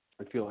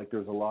I feel like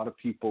there's a lot of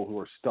people who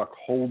are stuck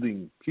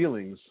holding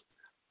feelings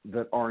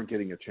that aren't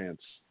getting a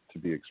chance to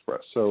be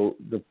expressed. So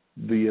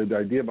the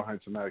idea behind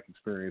somatic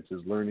experience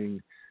is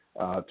learning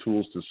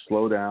tools to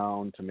slow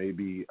down, to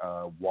maybe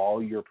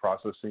while you're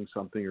processing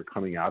something or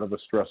coming out of a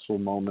stressful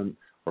moment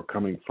or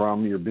coming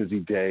from your busy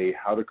day,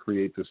 how to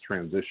create this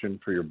transition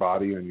for your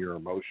body and your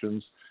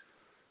emotions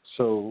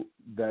so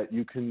that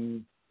you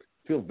can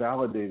feel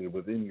validated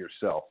within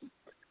yourself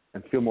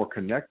and feel more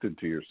connected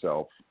to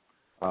yourself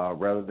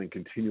rather than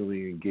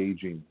continually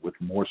engaging with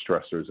more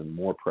stressors and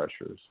more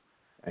pressures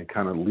and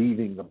kind of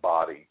leaving the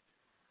body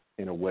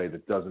in a way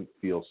that doesn't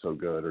feel so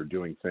good, or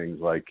doing things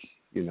like,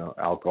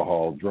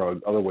 alcohol,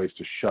 drugs, other ways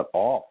to shut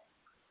off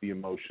the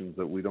emotions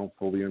that we don't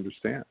fully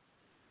understand.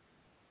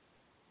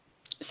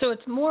 So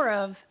it's more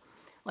of,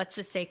 let's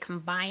just say,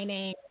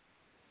 combining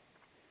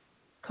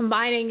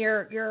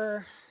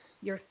your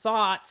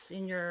thoughts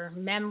and your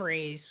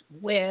memories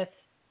with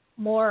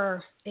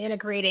more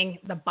integrating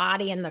the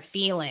body and the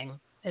feeling,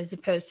 as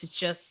opposed to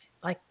just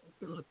like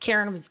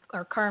Karen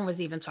was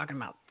even talking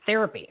about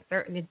therapy.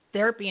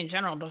 Therapy in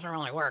general doesn't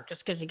really work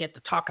just because you get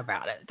to talk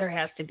about it. There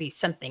has to be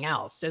something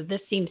else. So this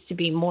seems to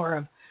be more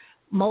of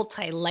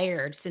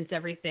multi-layered, since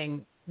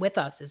everything with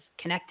us is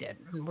connected.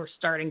 And we're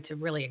starting to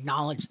really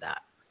acknowledge that.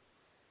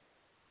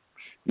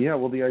 Yeah,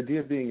 well, the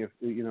idea being, if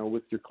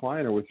with your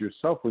client or with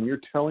yourself, when you're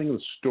telling the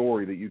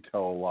story that you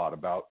tell a lot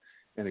about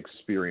an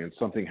experience,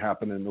 something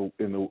happened in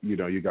the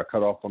you got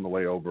cut off on the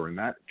way over, and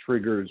that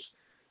triggers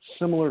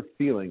similar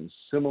feelings,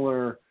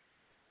 similar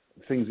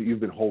things that you've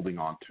been holding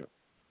on to.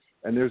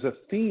 And there's a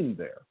theme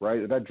there,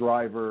 right? That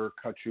driver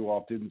cut you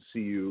off, didn't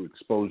see you,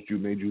 exposed you,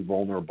 made you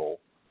vulnerable.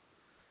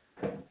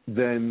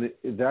 Then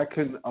that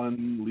can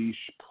unleash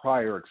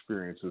prior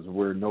experiences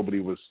where nobody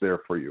was there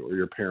for you, or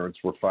your parents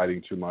were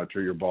fighting too much,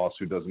 or your boss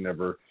who doesn't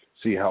ever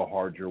see how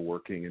hard you're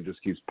working and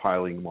just keeps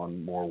piling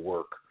on more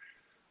work.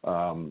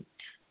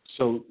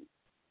 So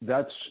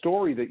that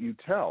story that you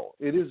tell,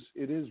 it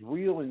is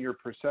real in your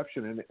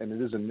perception, and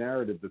it is a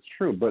narrative that's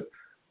true. But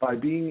by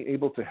being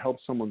able to help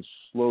someone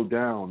slow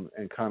down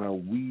and kind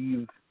of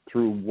weave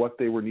through what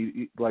they were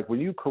needing, like when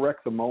you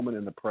correct the moment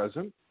in the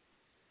present,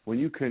 when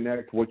you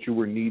connect what you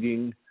were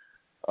needing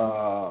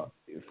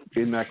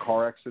in that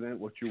car accident,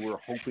 what you were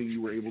hoping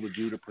you were able to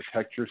do to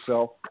protect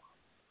yourself,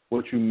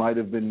 what you might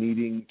have been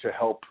needing to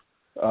help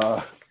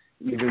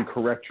even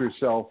correct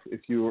yourself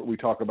we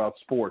talk about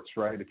sports,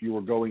 right? If you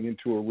were going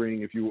into a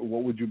ring,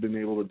 what would you have been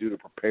able to do to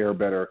prepare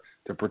better,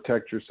 to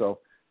protect yourself?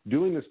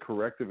 Doing this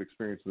corrective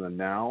experience in the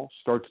now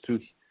starts to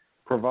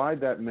provide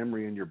that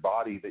memory in your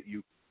body that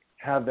you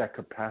have that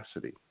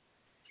capacity.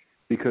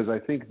 Because I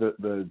think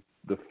the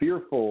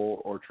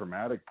fearful or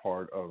traumatic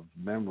part of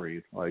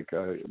memory, like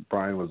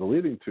Brian was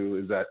alluding to,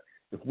 is that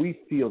if we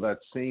feel that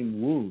same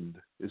wound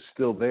is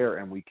still there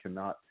and we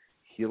cannot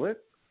heal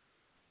it,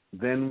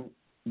 then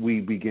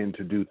we begin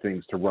to do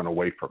things to run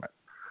away from it.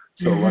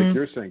 So like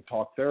you're saying,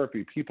 talk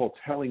therapy, people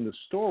telling the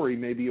story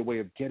may be a way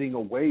of getting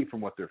away from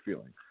what they're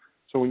feeling.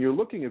 So when you're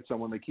looking at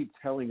someone, they keep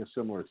telling a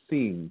similar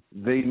theme,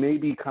 they may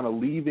be kind of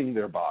leaving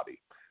their body.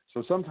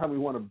 So sometimes we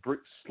want to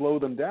slow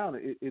them down.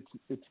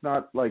 It's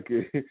not like,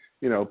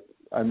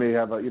 I may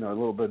have a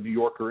little bit of New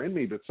Yorker in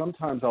me, but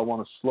sometimes I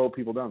want to slow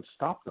people down,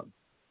 stop them,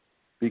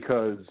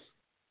 because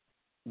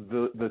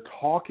the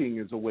talking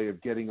is a way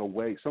of getting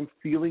away. Some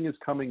feeling is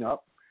coming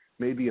up,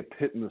 maybe a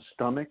pit in the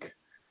stomach,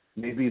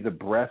 maybe the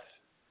breath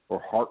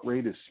or heart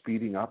rate is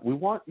speeding up. We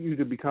want you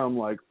to become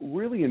like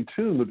really in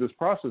tune with this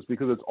process,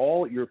 because it's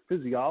all your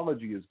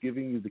physiology is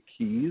giving you the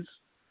keys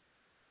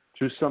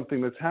to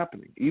something that's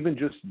happening. Even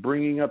just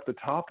bringing up the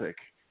topic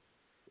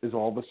is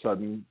all of a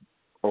sudden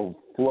a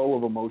flow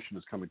of emotion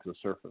is coming to the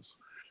surface.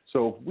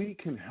 So if we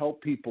can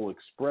help people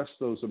express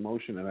those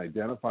emotions and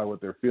identify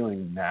what they're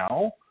feeling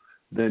now,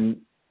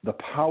 then the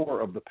power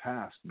of the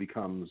past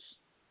becomes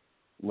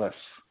less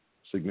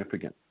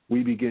significant.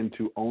 We begin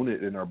to own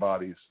it in our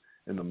bodies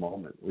in the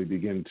moment. We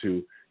begin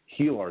to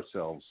heal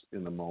ourselves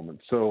in the moment.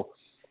 So,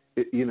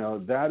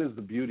 that is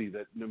the beauty,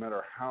 that no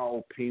matter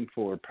how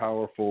painful or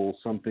powerful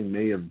something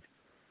may have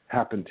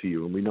happened to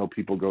you, and we know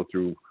people go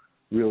through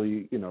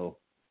really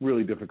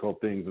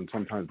difficult things, and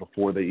sometimes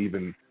before they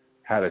even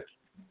had a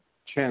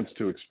chance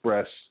to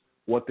express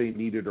what they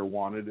needed or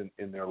wanted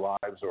in their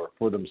lives or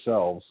for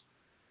themselves,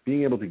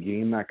 being able to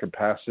gain that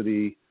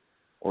capacity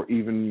or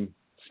even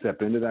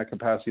step into that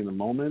capacity in the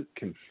moment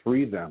can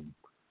free them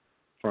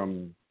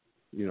from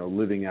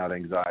living out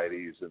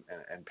anxieties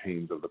and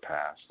pains of the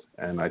past.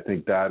 And I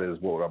think that is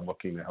what I'm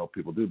looking to help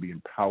people do, be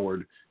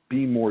empowered,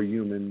 be more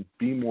human,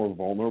 be more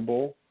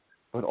vulnerable,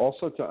 but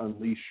also to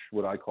unleash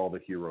what I call the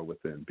hero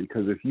within.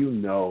 Because if you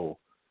know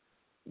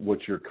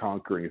what you're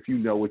conquering, if you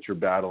know what you're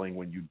battling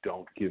when you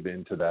don't give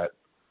in to that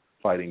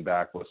fighting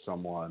back with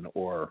someone,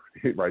 or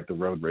right, the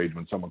road rage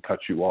when someone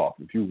cuts you off,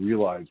 if you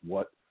realize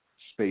what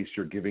space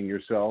you're giving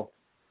yourself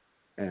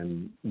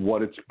and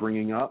what it's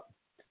bringing up,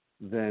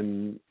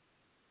 then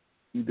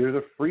there's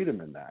a freedom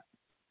in that.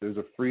 There's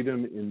a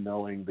freedom in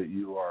knowing that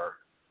you are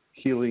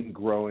healing,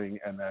 growing,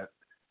 and that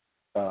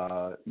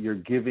you're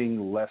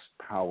giving less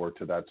power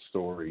to that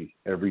story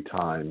every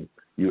time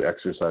you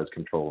exercise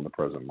control in the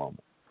present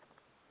moment.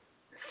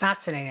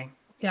 Fascinating.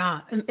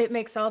 Yeah, it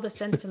makes all the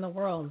sense in the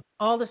world.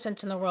 All the sense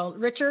in the world.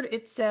 Richard,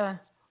 it's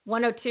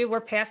 1:02.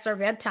 We're past our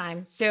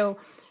bedtime. So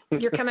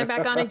you're coming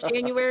back on in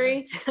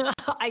January.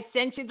 I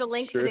sent you the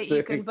link so that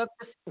you can book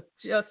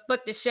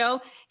the show.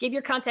 Give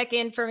your contact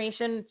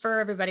information for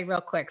everybody real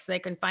quick so they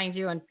can find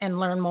you and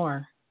learn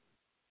more.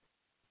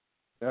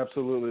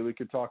 Absolutely. We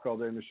could talk all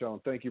day in the show.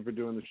 And thank you for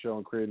doing the show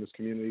and creating this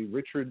community.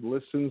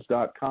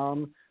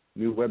 RichardListens.com.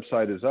 New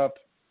website is up.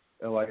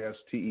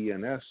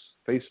 LISTENS.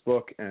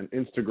 Facebook and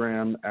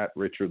Instagram at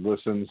Richard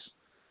Listens.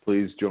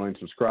 Please join,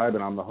 subscribe.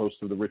 And I'm the host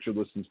of the Richard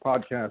Listens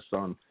podcast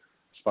on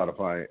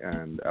Spotify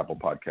and Apple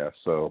Podcasts.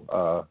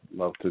 So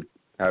love to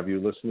have you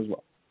listen as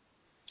well.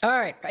 All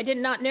right. I did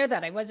not know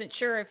that. I wasn't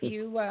sure if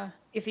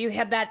you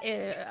had that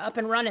up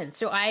and running.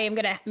 So I am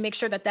going to make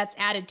sure that that's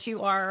added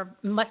to our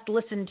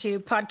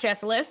must-listen-to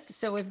podcast list.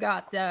 So we've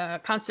got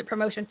constant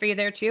promotion for you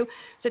there, too.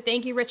 So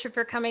thank you, Richard,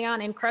 for coming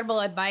on. Incredible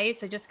advice.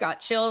 I just got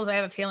chills. I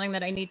have a feeling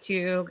that I need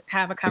to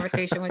have a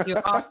conversation with you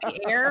off the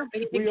air.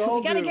 We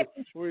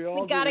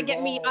got to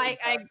get me.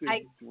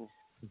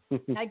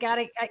 I got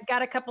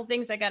a couple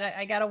things I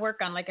gotta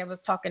work on. Like I was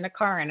talking to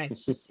Karin, it's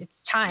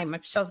time.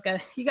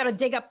 You gotta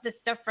dig up this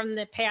stuff from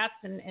the past,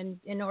 and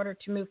in order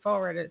to move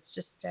forward, it's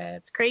just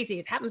it's crazy.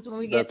 It happens when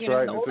we get. That's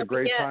right. It's a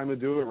great time to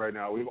do it right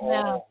now. We've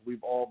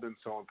all been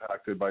so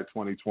impacted by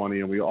 2020,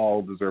 and we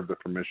all deserve the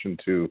permission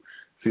to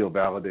feel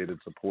validated,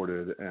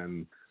 supported,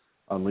 and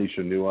unleash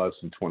a new us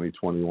in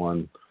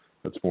 2021.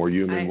 That's more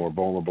human, more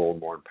vulnerable,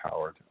 and more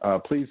empowered.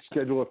 Please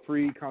schedule a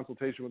free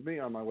consultation with me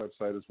on my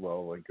website as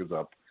well. Link is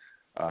up.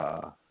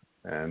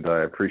 And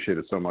I appreciate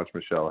it so much,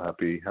 Michelle.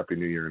 Happy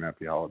New Year and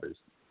happy holidays.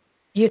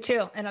 You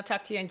too. And I'll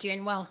talk to you in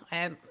June. Well,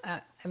 I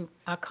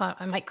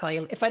might call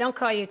you. If I don't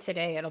call you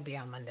today, it'll be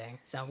on Monday.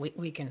 So we'll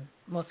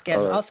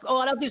schedule. Right.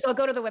 What I'll do is I'll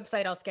go to the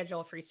website. I'll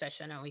schedule a free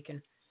session, and we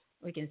can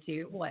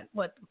see what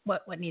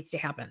needs to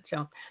happen.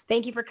 So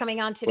thank you for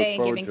coming on today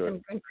and giving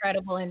some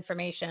incredible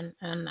information.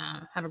 And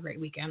have a great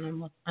weekend.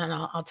 And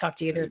I'll talk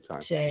to you either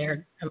today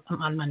or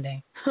on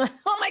Monday.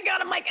 Oh my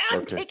God! I'm like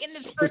I'm taking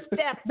this first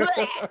step. I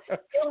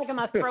feel like I'm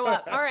gonna throw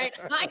up. All right,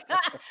 I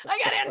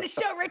gotta end the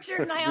show,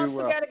 Richard, and I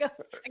also gotta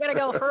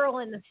go hurl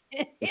into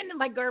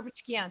my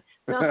garbage can.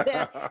 So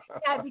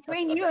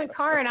between you and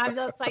Karin, I'm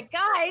just like,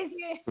 guys,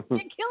 you're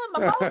killing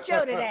my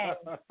mojo today.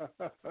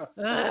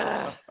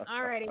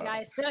 All righty,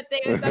 guys.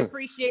 I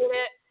appreciate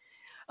it.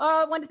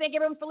 I want to thank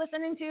everyone for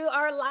listening to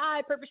our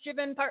live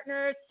Purpose-Driven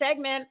Partners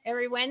segment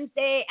every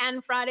Wednesday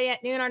and Friday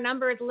at noon. Our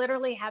numbers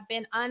literally have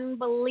been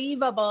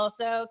unbelievable.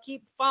 So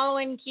keep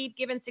following, keep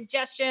giving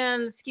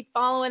suggestions, keep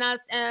following us,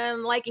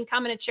 and liking,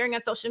 commenting, and sharing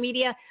on social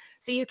media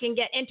so you can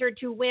get entered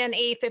to win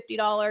a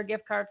 $50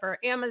 gift card for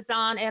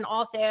Amazon. And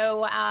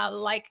also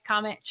like,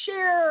 comment,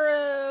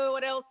 share,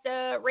 what else?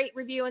 Rate,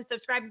 review, and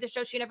subscribe to the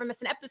show so you never miss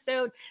an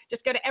episode.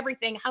 Just go to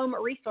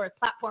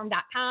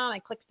everythinghomeresourceplatform.com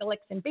and click the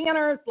links and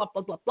banners, blah,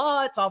 blah, blah,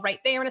 blah. It's all right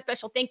there. And a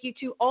special thank you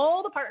to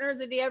all the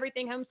partners of the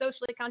Everything Home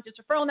Socially Conscious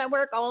Referral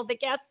Network, all of the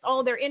guests,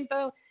 all their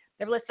info.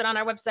 They're listed on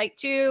our website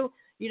too.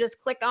 You just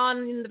click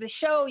on the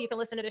show. You can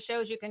listen to the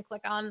shows. You can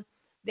click on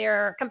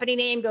their company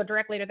name, go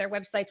directly to their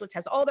websites, which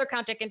has all their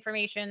contact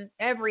information,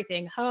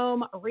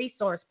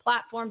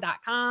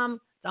 everythinghomeresourceplatform.com.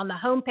 It's on the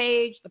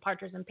homepage, the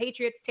Partners and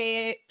Patriots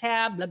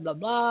tab, blah, blah,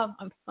 blah.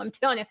 I'm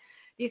telling you,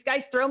 these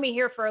guys throw me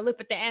here for a loop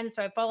at the end,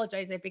 so I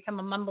apologize. They've become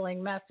a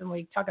mumbling mess, and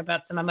we talk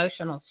about some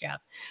emotional stuff.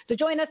 So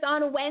join us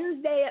on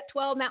Wednesday at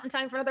 12 Mountain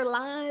Time for another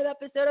live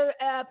episode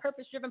of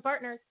Purpose-Driven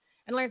Partners,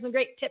 and learn some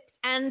great tips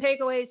and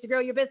takeaways to grow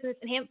your business,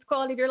 enhance the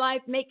quality of your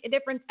life, make a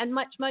difference, and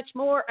much, much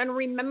more. And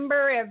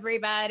remember,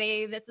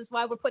 everybody, this is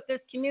why we put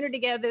this community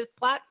together, this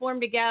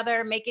platform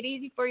together, make it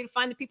easy for you to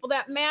find the people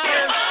that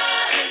matter.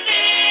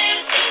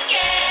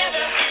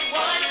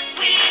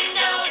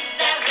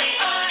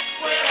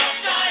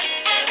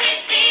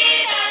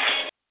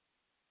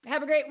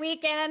 Have a great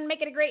weekend.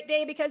 Make it a great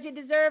day because you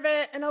deserve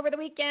it. And over the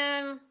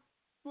weekend,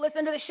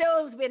 listen to the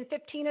shows. We had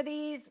 15 of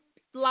these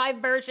live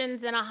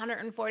versions and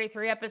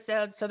 143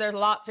 episodes, so there's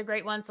lots of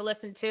great ones to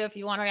listen to if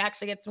you want to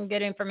actually get some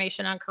good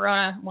information on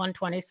Corona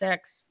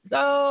 126.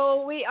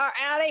 So we are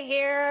out of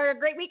here.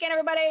 Great weekend,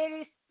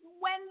 everybody.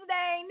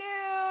 Wednesday,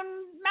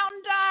 noon,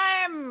 Mountain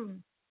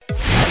Time.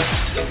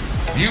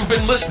 You've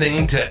been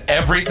listening to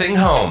Everything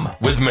Home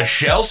with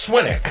Michelle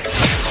Swinnick.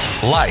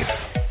 Life,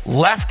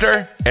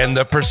 laughter, and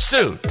the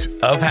pursuit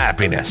of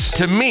happiness.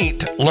 To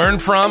meet, learn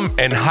from,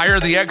 and hire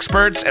the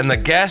experts and the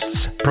guests,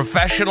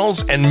 professionals,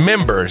 and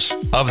members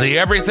of the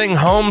Everything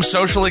Home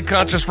Socially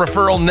Conscious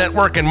Referral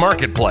Network and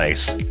Marketplace,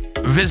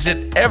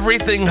 visit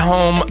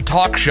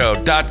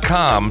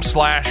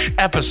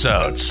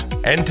everythinghometalkshow.com/episodes.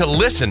 And to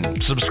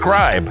listen,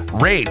 subscribe,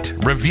 rate,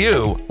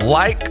 review,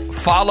 like,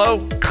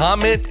 follow,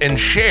 comment, and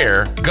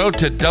share, go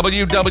to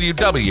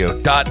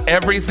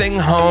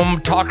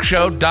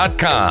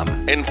www.everythinghometalkshow.com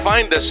and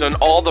find us on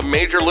all the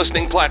major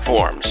listening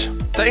platforms.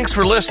 Thanks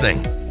for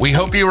listening. We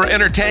hope you were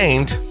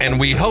entertained, and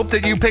we hope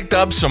that you picked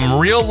up some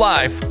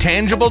real-life,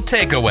 tangible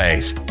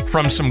takeaways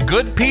from some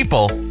good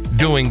people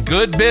doing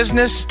good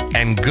business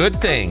and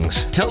good things.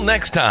 Till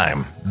next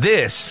time,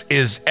 this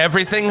is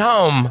Everything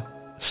Home,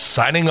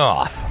 signing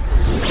off.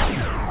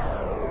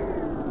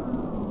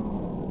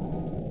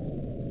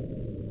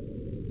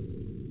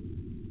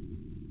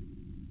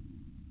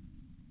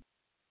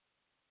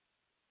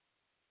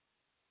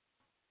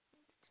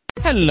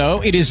 Hello,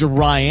 it is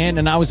Ryan,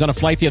 and I was on a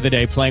flight the other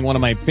day playing one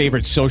of my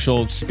favorite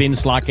social spin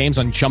slot games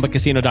on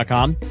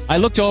ChumbaCasino.com. I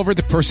looked over at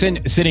the person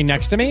sitting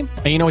next to me,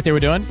 and you know what they were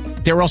doing?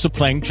 They were also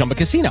playing Chumba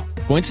Casino.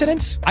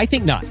 Coincidence? I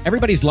think not.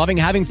 Everybody's loving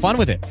having fun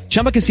with it.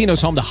 Chumba Casino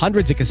is home to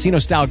hundreds of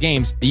casino-style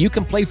games that you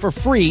can play for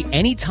free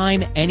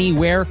anytime,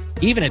 anywhere,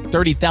 even at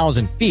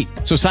 30,000 feet.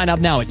 So sign up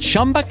now at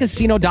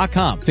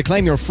ChumbaCasino.com to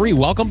claim your free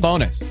welcome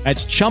bonus.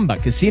 That's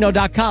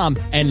ChumbaCasino.com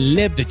and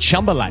live the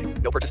Chumba life.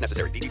 No purchase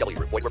necessary. VGW.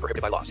 Void where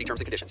prohibited by law. See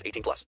terms and conditions. 18+.